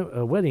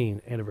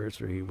wedding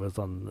anniversary was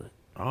on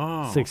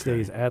the 6 okay.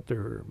 days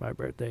after my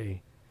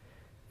birthday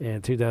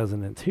in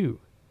 2002.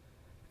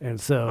 And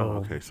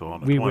so okay. So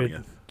on the we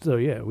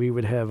 20th. we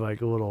would have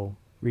like a little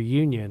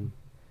reunion,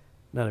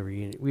 not a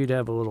reunion. We'd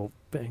have a little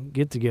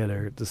get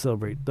together to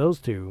celebrate those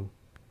two,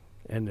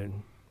 and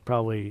then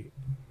probably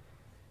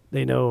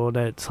they know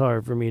that's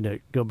hard for me to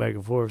go back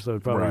and forth, so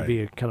it'd probably Right.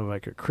 be kind of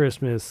like a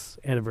Christmas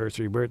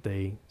anniversary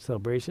birthday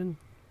celebration.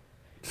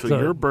 So so-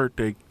 your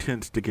birthday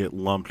tends to get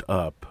lumped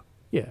up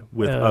Yeah,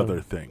 with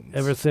other things.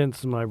 Ever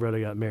since my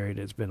brother got married,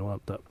 it's been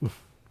lumped up.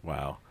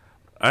 Wow.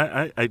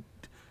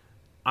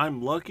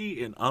 I'm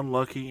lucky and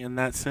unlucky in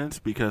that sense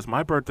because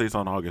my birthday's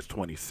on August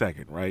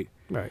 22nd, right?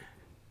 Right,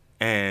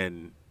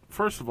 And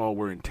first of all,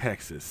 we're in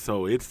Texas,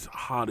 so it's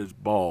hot as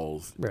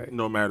balls Right.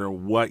 no matter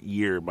what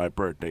year my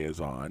birthday is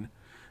on.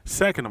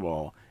 Second of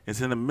all,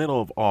 it's in the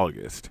middle of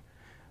August.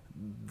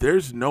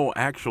 There's no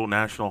actual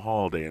national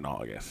holiday in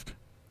August.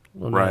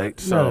 well, Right, not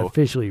so-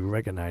 officially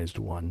recognized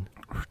one.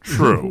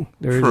 True.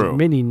 There's true.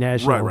 many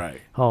national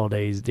Right.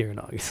 holidays during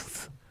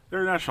August.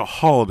 There are national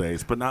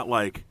holidays, but not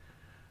like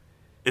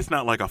it's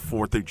not like a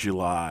 4th of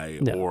July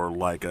No. or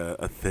like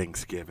a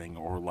Thanksgiving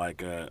or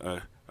like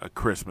a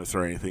Christmas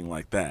or anything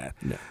like that.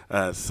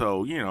 No.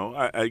 So,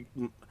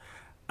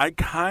 I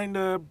kind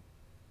of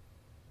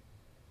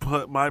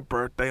put my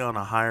birthday on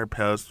a higher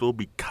pedestal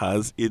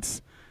because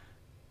it's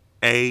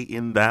A,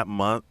 in that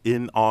month,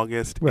 in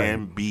August, Right.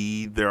 and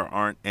B, there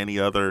aren't any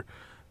other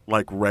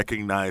like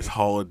recognized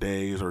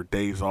holidays or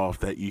days off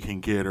that you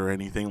can get or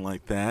anything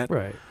like that.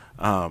 Right.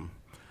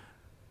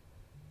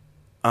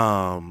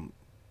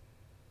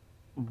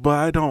 But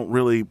I don't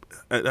really,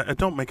 I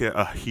don't make it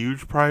a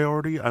huge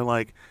priority. I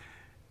like,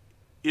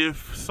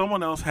 if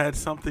someone else had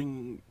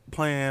something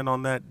planned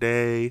on that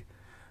day,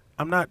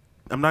 I'm not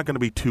going to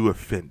be too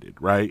offended,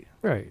 right?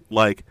 Right.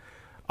 Like,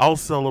 I'll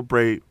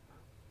celebrate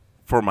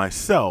for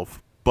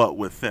myself, but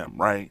with them,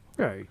 right?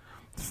 Right.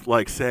 It's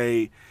like,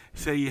 say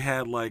you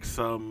had like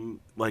some,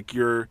 like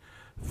your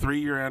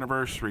 3-year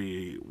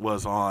anniversary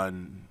was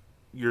on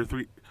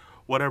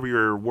whatever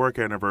your work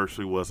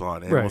anniversary was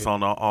on, and it was Right.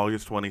 on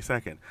August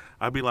 22nd.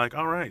 I'd be like,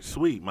 all right,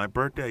 sweet. My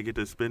birthday, I get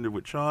to spend it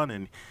with Sean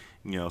and,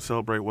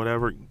 celebrate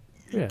whatever.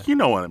 Yeah. You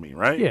know what I mean,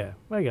 right? Yeah,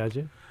 I got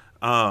you.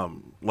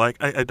 Like,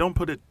 I don't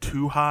put it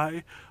too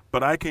high,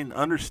 but I can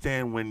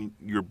understand when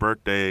your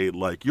birthday,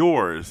 like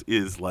yours,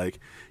 is like,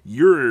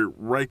 you're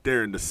right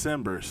there in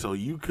December, so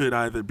you could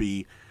either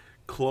be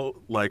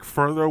like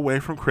further away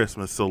from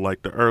Christmas, so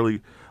like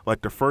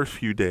the first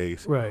few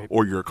days, Right.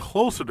 or you're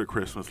closer to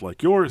Christmas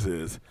like yours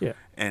is, Yeah.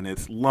 and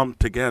it's lumped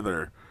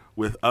together,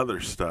 with other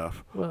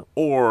stuff, Well,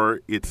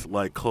 or it's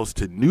like close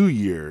to New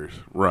Year's,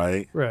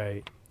 right?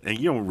 right. And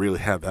you don't really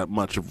have that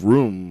much of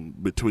room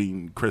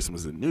between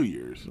Christmas and New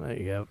Year's.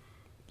 You got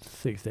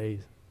 6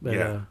 days. But,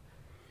 Yeah.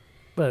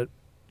 But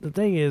the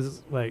thing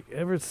is, like,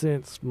 ever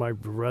since my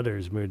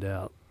brothers moved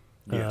out,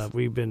 Yes.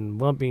 we've been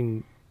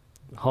lumping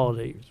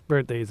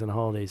birthdays and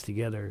holidays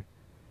together.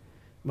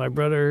 My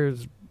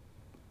oldest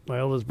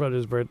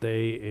brother's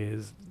birthday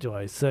is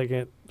July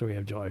 2nd. Then we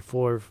have July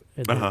 4th.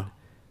 And then Uh-huh.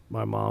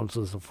 my mom's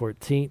was the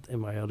 14th,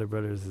 and my other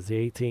brother's is the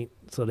 18th.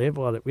 So we have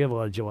a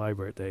lot of July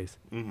birthdays.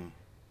 Mm-hmm.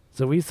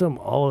 So we sum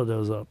all of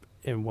those up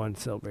in one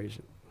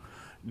celebration.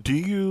 Do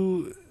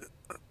you?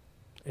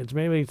 It's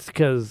mainly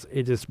because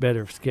it's just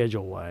better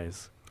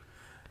schedule-wise.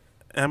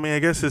 I mean, I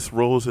guess this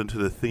rolls into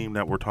the theme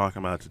that we're talking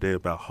about today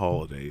about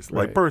holidays.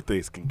 Like Right.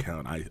 birthdays can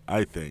count,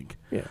 I think.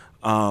 Yeah.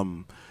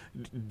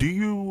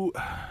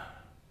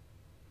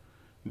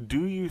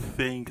 Do you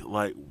think,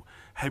 like,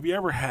 have you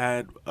ever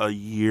had a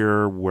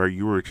year where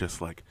you were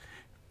just like,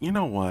 you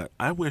know what?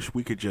 I wish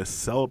we could just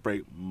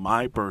celebrate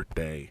my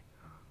birthday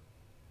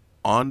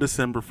on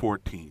December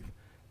 14th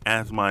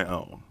as my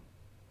own.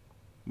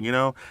 You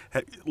know,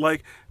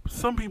 like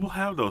some people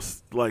have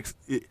those, like,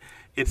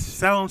 it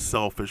sounds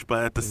selfish,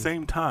 but at the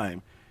same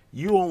time,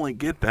 you only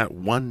get that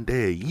one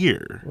day a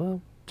year.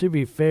 Well, to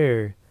be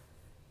fair,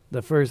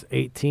 the first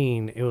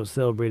 18, it was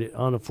celebrated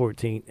on the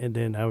 14th, and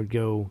then I would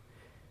go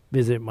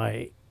visit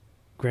my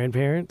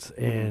grandparents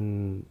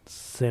in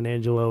San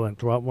Angelo and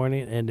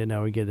Throckmorton, and then I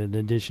would get an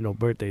additional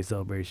birthday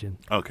celebration.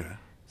 Okay.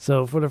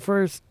 So for the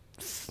first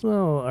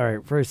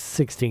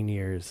 16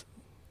 years,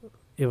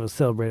 it was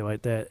celebrated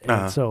like that. And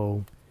Uh-huh.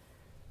 so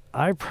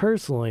I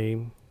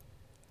personally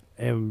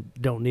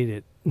don't need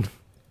it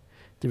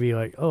to be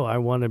like, oh, I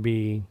want to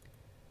be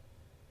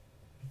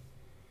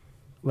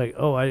like,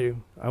 oh, I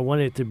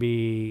want it to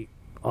be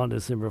on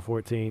December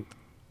 14th.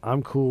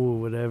 I'm cool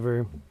with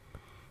whatever.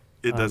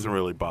 It doesn't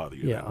really bother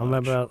you. Yeah, that I'm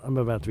much.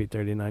 about to be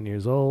 39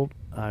 years old.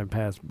 I'm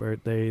past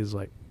birthdays.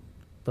 Like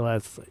the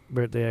last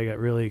birthday I got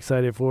really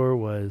excited for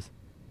was,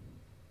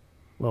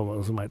 well, it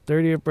was my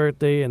 30th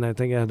birthday, and I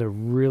think I had a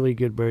really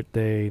good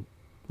birthday,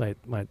 like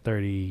my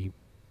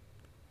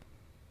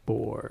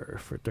 34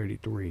 for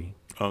 33.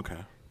 Okay.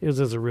 It was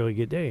just a really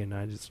good day, and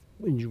I just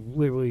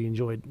really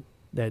enjoyed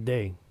that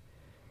day.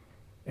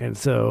 And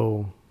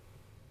so,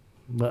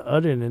 but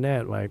other than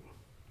that, like,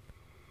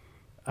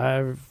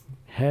 I've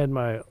had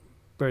my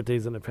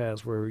birthdays in the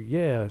past where,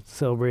 yeah,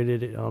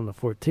 celebrated it on the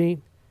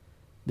 14th.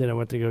 Then I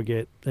went to go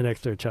get an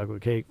extra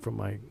chocolate cake from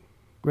my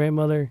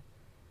grandmother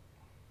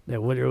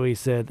that literally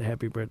said,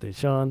 "Happy birthday,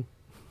 Sean."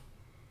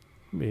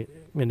 And it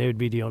would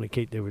be the only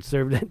cake they would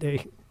serve that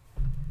day.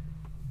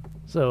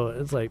 So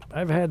it's like,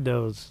 I've had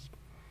those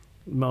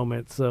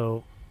moments,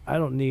 so I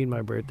don't need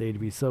my birthday to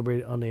be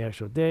celebrated on the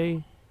actual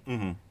day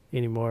Mm-hmm.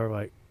 anymore.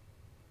 Like,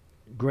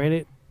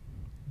 granted,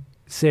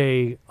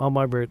 say on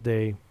my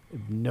birthday,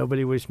 if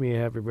nobody wished me a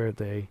happy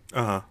birthday,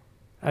 Uh-huh.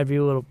 I'd be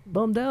a little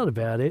bummed out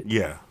about it.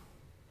 Yeah.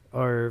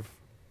 Or, if,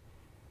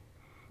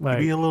 You'd like,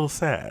 be a little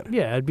sad.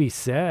 yeah, I'd be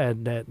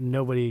sad that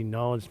nobody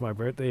acknowledged my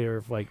birthday, or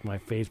if, like, my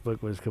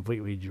Facebook was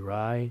completely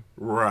dry.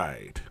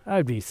 Right.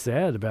 I'd be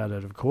sad about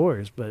it, of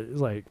course, but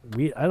it's like,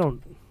 I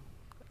don't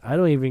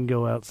even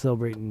go out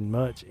celebrating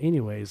much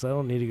anyways. I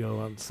don't need to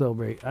go out and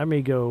celebrate. I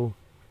may go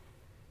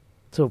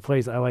to a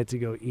place I like to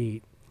go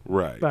eat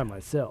Right. by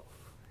myself,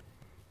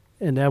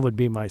 and that would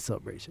be my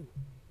celebration.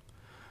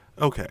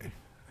 Okay.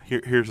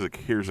 Here's a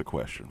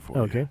question for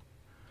you. Okay.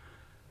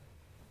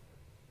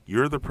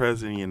 You're the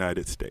president of the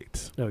United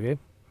States, Okay.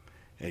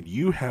 and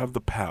you have the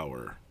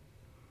power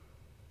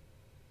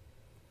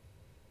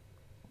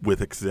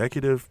with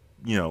executive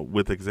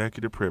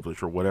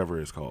privilege or whatever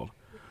it's called,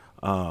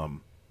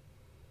 and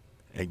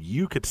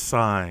you could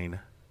sign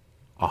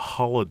a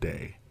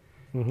holiday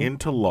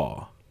into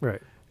law,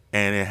 Right.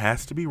 and it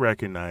has to be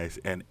recognized,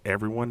 and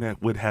everyone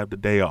that would have the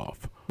day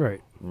off.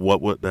 Right.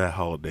 What would that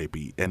holiday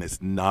be? And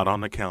it's not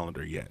on the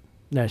calendar yet.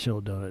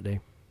 National Donut Day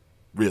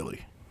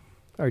Really?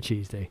 or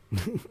Cheese Day.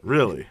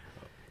 Really?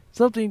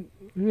 Something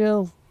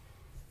to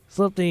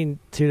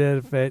that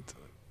effect.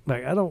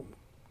 Like,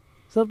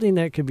 something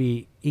that could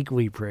be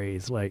equally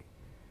praised. Like,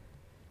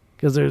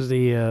 because there's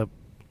the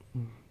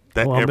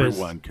That Columbus,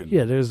 everyone can.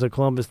 yeah, there's the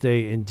Columbus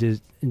Day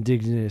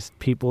Indigenous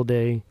People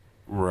Day,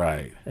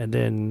 Right. and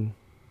then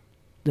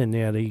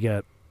yeah, you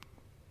got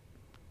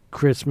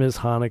Christmas,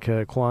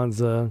 Hanukkah,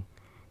 Kwanzaa,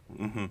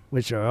 Mm-hmm.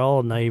 which are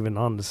all not even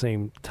on the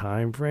same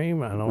time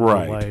frame. I don't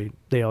Right. know why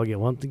they all get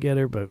lumped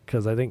together, but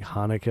because I think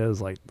Hanukkah is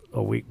like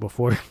a week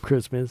before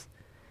Christmas.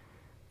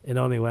 It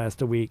only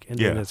lasts a week, and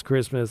then Yeah. it's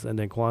Christmas, and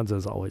then Kwanzaa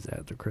is always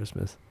after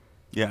Christmas.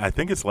 Yeah, I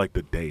think it's like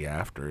the day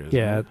after, isn't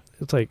Yeah, it?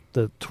 it's like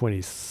the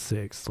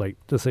 26th, like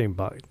the same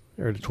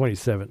or the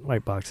 27th,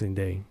 like Boxing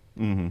Day.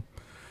 Mm-hmm.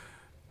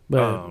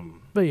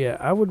 But yeah,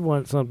 I would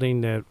want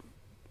something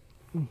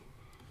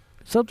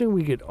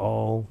we could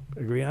all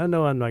agree. I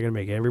know I'm not gonna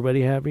make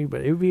everybody happy,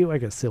 but it would be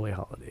like a silly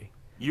holiday.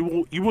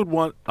 You would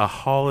want a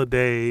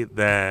holiday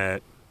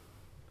that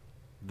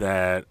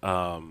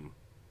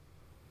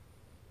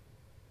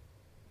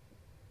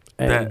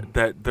And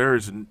that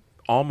there's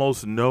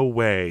almost no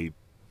way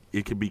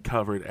it can be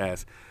covered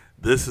as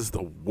this is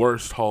the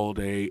worst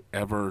holiday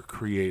ever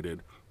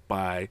created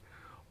by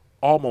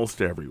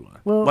almost everyone.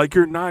 Well- like,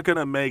 you're not going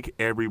to make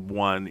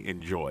everyone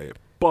enjoy it,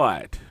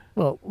 but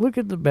well, look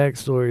at the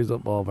backstories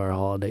of all of our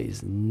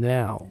holidays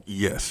now.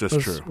 yes, that's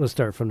let's, true. Let's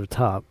start from the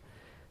top.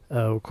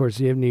 Of course,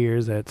 you have New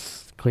Year's.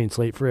 That's clean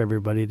slate for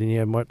everybody. Then you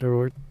have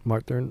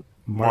Martin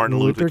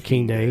Luther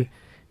King Day.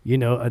 You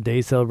know, a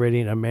day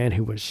celebrating a man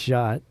who was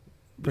shot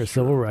for That's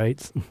civil true.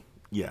 rights.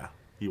 Yeah,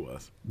 he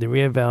was. Then we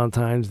have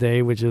Valentine's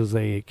Day, which is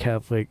a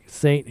Catholic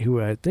saint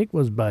who I think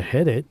was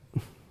beheaded.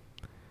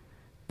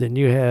 Then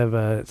you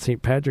have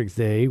St. Patrick's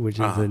Day, which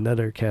is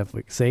another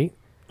Catholic saint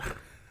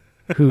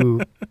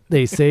who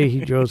they say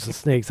he drove the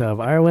snakes out of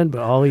Ireland, but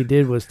all he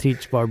did was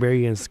teach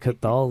barbarians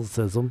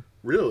Catholicism.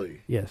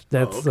 Really? Yes,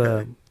 that's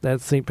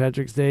that's St.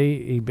 Patrick's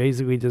Day. He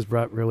basically just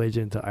brought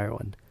religion to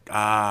Ireland.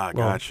 Ah,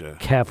 Well, gotcha.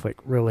 Catholic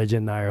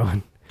religion in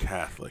Ireland,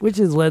 Catholic. which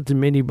has led to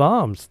many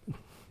bombs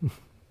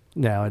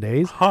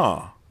nowadays.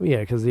 Huh.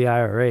 Yeah, because the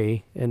IRA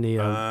and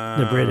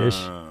the British.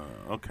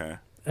 Okay.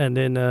 And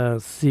then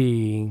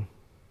see,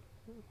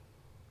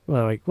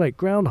 well, like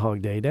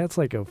Groundhog Day. That's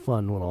like a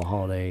fun little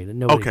holiday that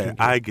nobody Okay, can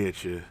do. I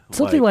get you.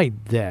 Something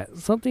like that.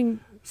 Something,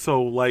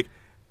 So, like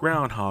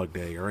Groundhog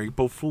Day or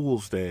April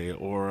Fool's Day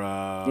or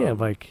yeah,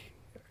 like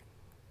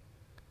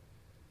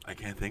I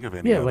can't think of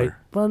any yeah, other.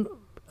 like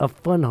a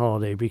fun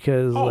holiday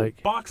because Oh,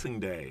 like Boxing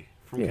Day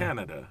from Yeah.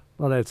 Canada.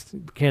 well, that's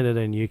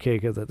Canada and UK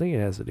because I think it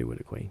has to do with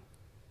the Queen.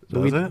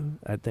 So Does it?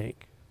 I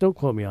think. Don't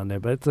quote me on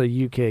that, but it's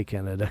a UK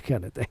Canada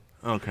kind of thing,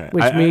 Okay.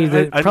 which means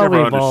it I probably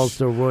never involves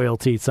the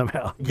royalty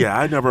somehow. Yeah,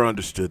 I never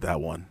understood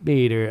that one.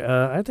 Me either.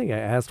 I think I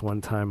asked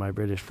one time my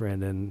British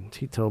friend, and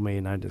he told me,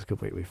 and I just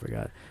completely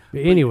forgot.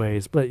 But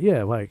anyways, but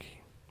yeah, like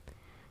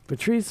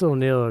Patrice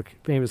O'Neill, a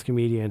famous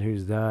comedian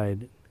who's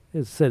died,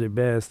 has said it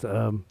best.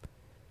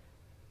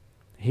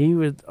 He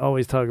would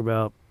always talk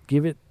about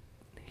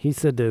he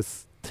said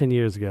this 10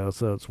 years ago,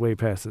 so it's way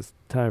past his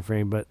time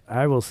frame, but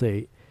I will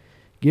say,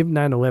 give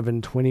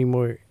 9/11 20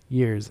 more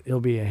years,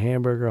 it'll be a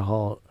hamburger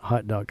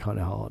hot dog kind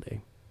of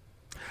holiday.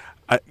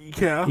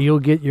 Yeah. You'll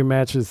get your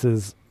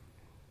mattresses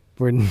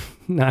for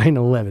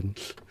 9/11.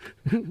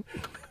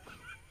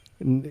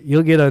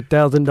 You'll get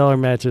 $1,000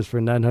 mattress for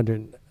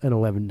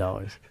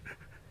 $911.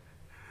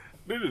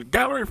 This is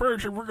Gallery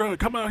Furniture. We're going to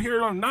come out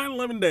here on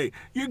 9/11 Day.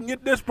 You can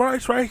get this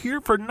price right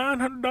here for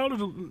 $900,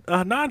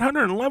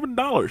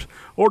 $911,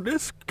 or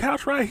this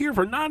couch right here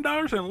for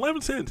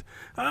 $9.11.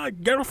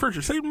 Gallery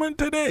Furniture, save money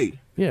today.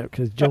 Yeah,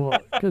 because July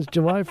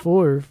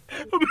 4th,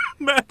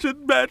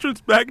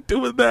 Mattress back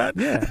doing that.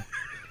 yeah,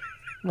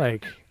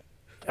 like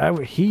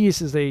he used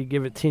to say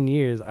give it 10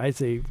 years. I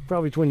say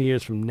probably 20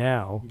 years from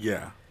now,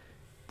 Yeah.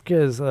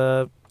 because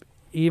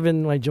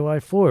even like July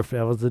 4th,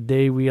 that was the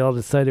day we all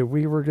decided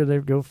we were going to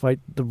go fight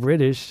the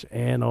British,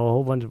 and a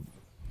whole bunch of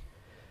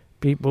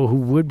people who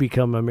would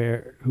become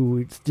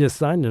who just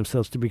signed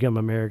themselves to become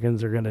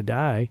Americans are going to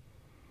die.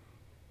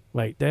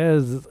 Like, that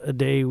is a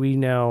day we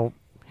now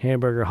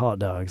hamburger hot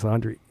dogs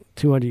 200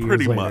 years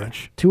Pretty later.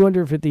 much.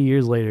 250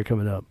 years later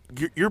coming up.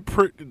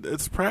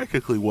 It's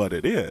practically what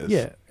it is.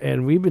 Yeah,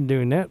 and we've been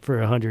doing that for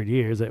 100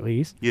 years at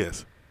least.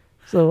 Yes.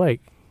 So,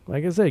 like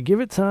I said, give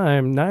it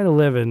time.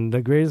 9/11,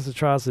 the greatest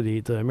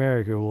atrocity to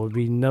America, will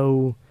be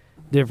no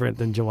different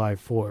than July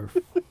 4th.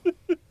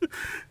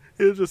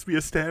 It'll just be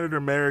a standard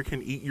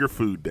American eat your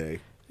food day.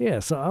 Yeah,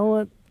 so I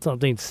want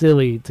something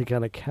silly to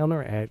kind of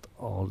counteract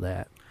all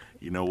that.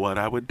 You know what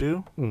I would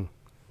do?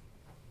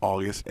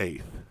 August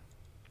 8th.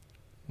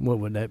 What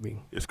would that be?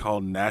 It's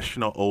called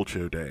National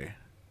Ocho Day.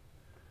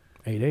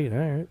 8/8,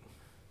 all right.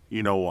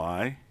 You know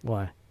why?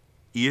 Why?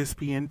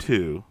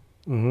 ESPN2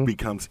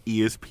 becomes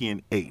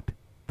ESPN8,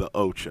 the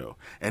Ocho,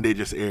 and they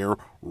just air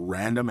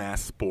random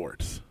ass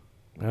sports.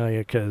 Oh, yeah,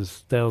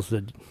 because that was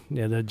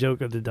the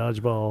joke of the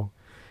dodgeball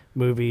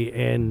movie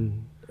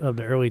and of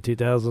the early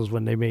 2000s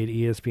when they made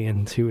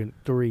ESPN 2 and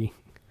 3.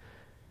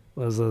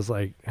 Was just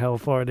like, how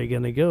far are they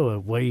going to go?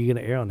 What are you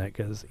going to air on that?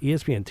 Because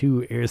ESPN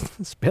 2 airs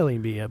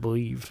Spelling Bee, I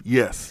believe.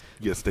 Yes,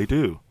 they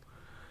do.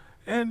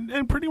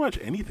 And pretty much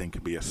anything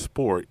can be a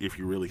sport if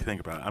you really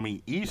think about it. I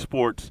mean,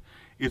 esports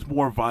is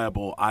more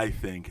viable, I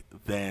think,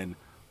 than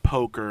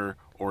poker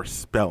or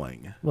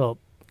spelling. Well,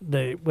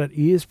 what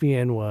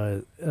ESPN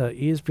was,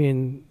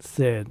 ESPN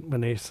said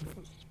when they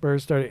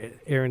first started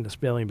airing the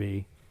Spelling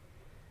Bee,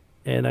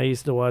 and I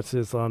used to watch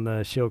this on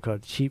the show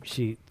called Cheap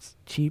Seats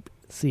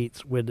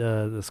with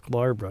the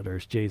Sklar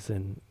brothers,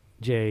 Jason,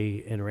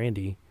 Jay, and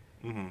Randy.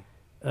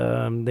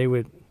 Mm-hmm.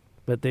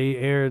 They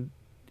aired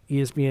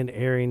ESPN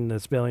airing the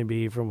Spelling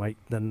Bee from like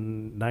the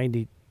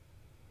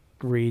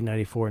 93,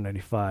 94,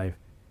 95.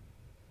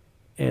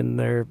 And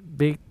their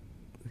big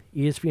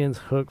ESPN's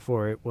hook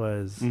for it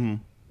was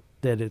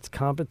that it's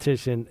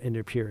competition in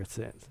their purest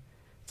sense.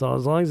 So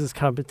as long as it's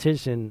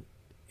competition,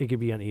 it could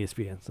be on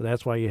ESPN. So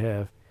that's why you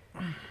have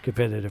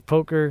competitive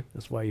poker.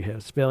 That's why you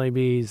have spelling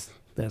bees.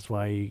 That's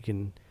why you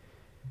can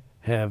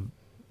have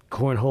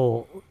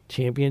cornhole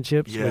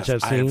championships, Yes, which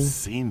I've I seen. have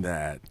seen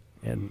that.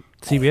 And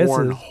CBS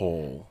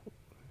Cornhole.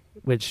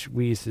 which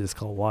we used to just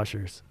call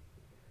washers.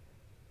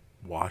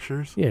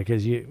 Washers? Yeah,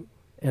 because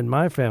in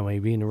my family,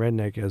 being a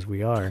redneck as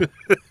we are,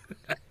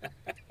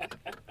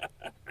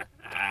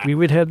 we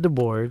would have the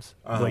boards,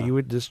 but you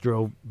would just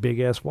throw big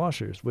ass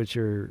washers, which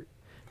are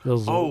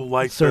those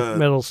like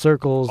metal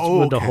circles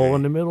with the hole okay.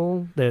 in the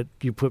middle that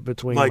you put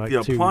between Like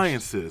the two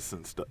appliances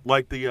and stuff.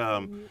 Like the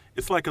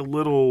it's like a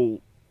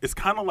little. It's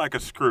kind of like a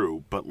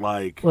screw, but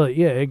like. Well,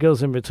 yeah, it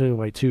goes in between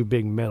like two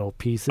big metal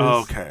pieces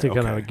Okay, to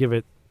kind okay. of give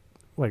it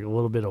like a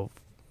little bit of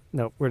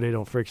where they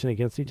don't friction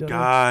against each other.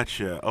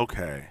 Gotcha.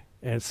 Okay.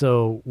 And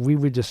so we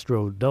would just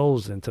throw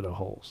those into the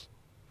holes.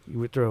 You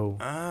would throw.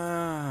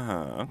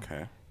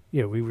 Okay.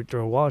 Yeah, we would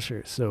throw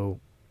washers. So,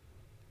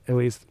 at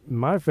least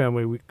my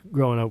family,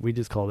 growing up, we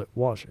just called it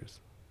washers.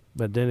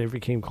 But then it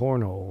became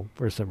cornhole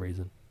for some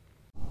reason.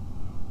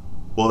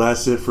 Well,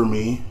 that's it for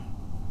me.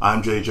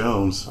 I'm Jay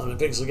Jones. I'm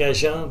the Pixel Guy,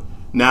 Sean.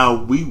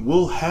 Now, we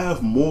will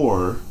have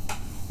more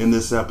in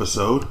this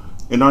episode,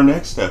 in our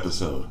next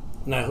episode.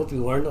 And I hope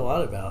you learned a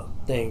lot about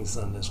things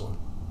on this one.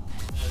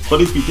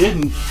 But if you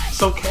didn't,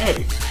 it's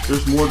okay.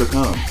 There's more to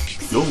come.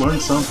 You'll learn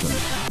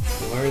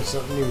something. You learn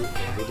something new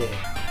every day.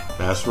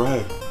 That's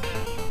right.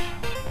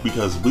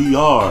 Because we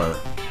are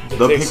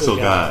the Pixel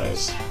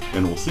Guys.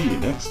 And we'll see you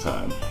next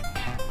time.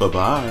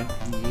 Bye-bye.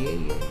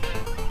 Yeah.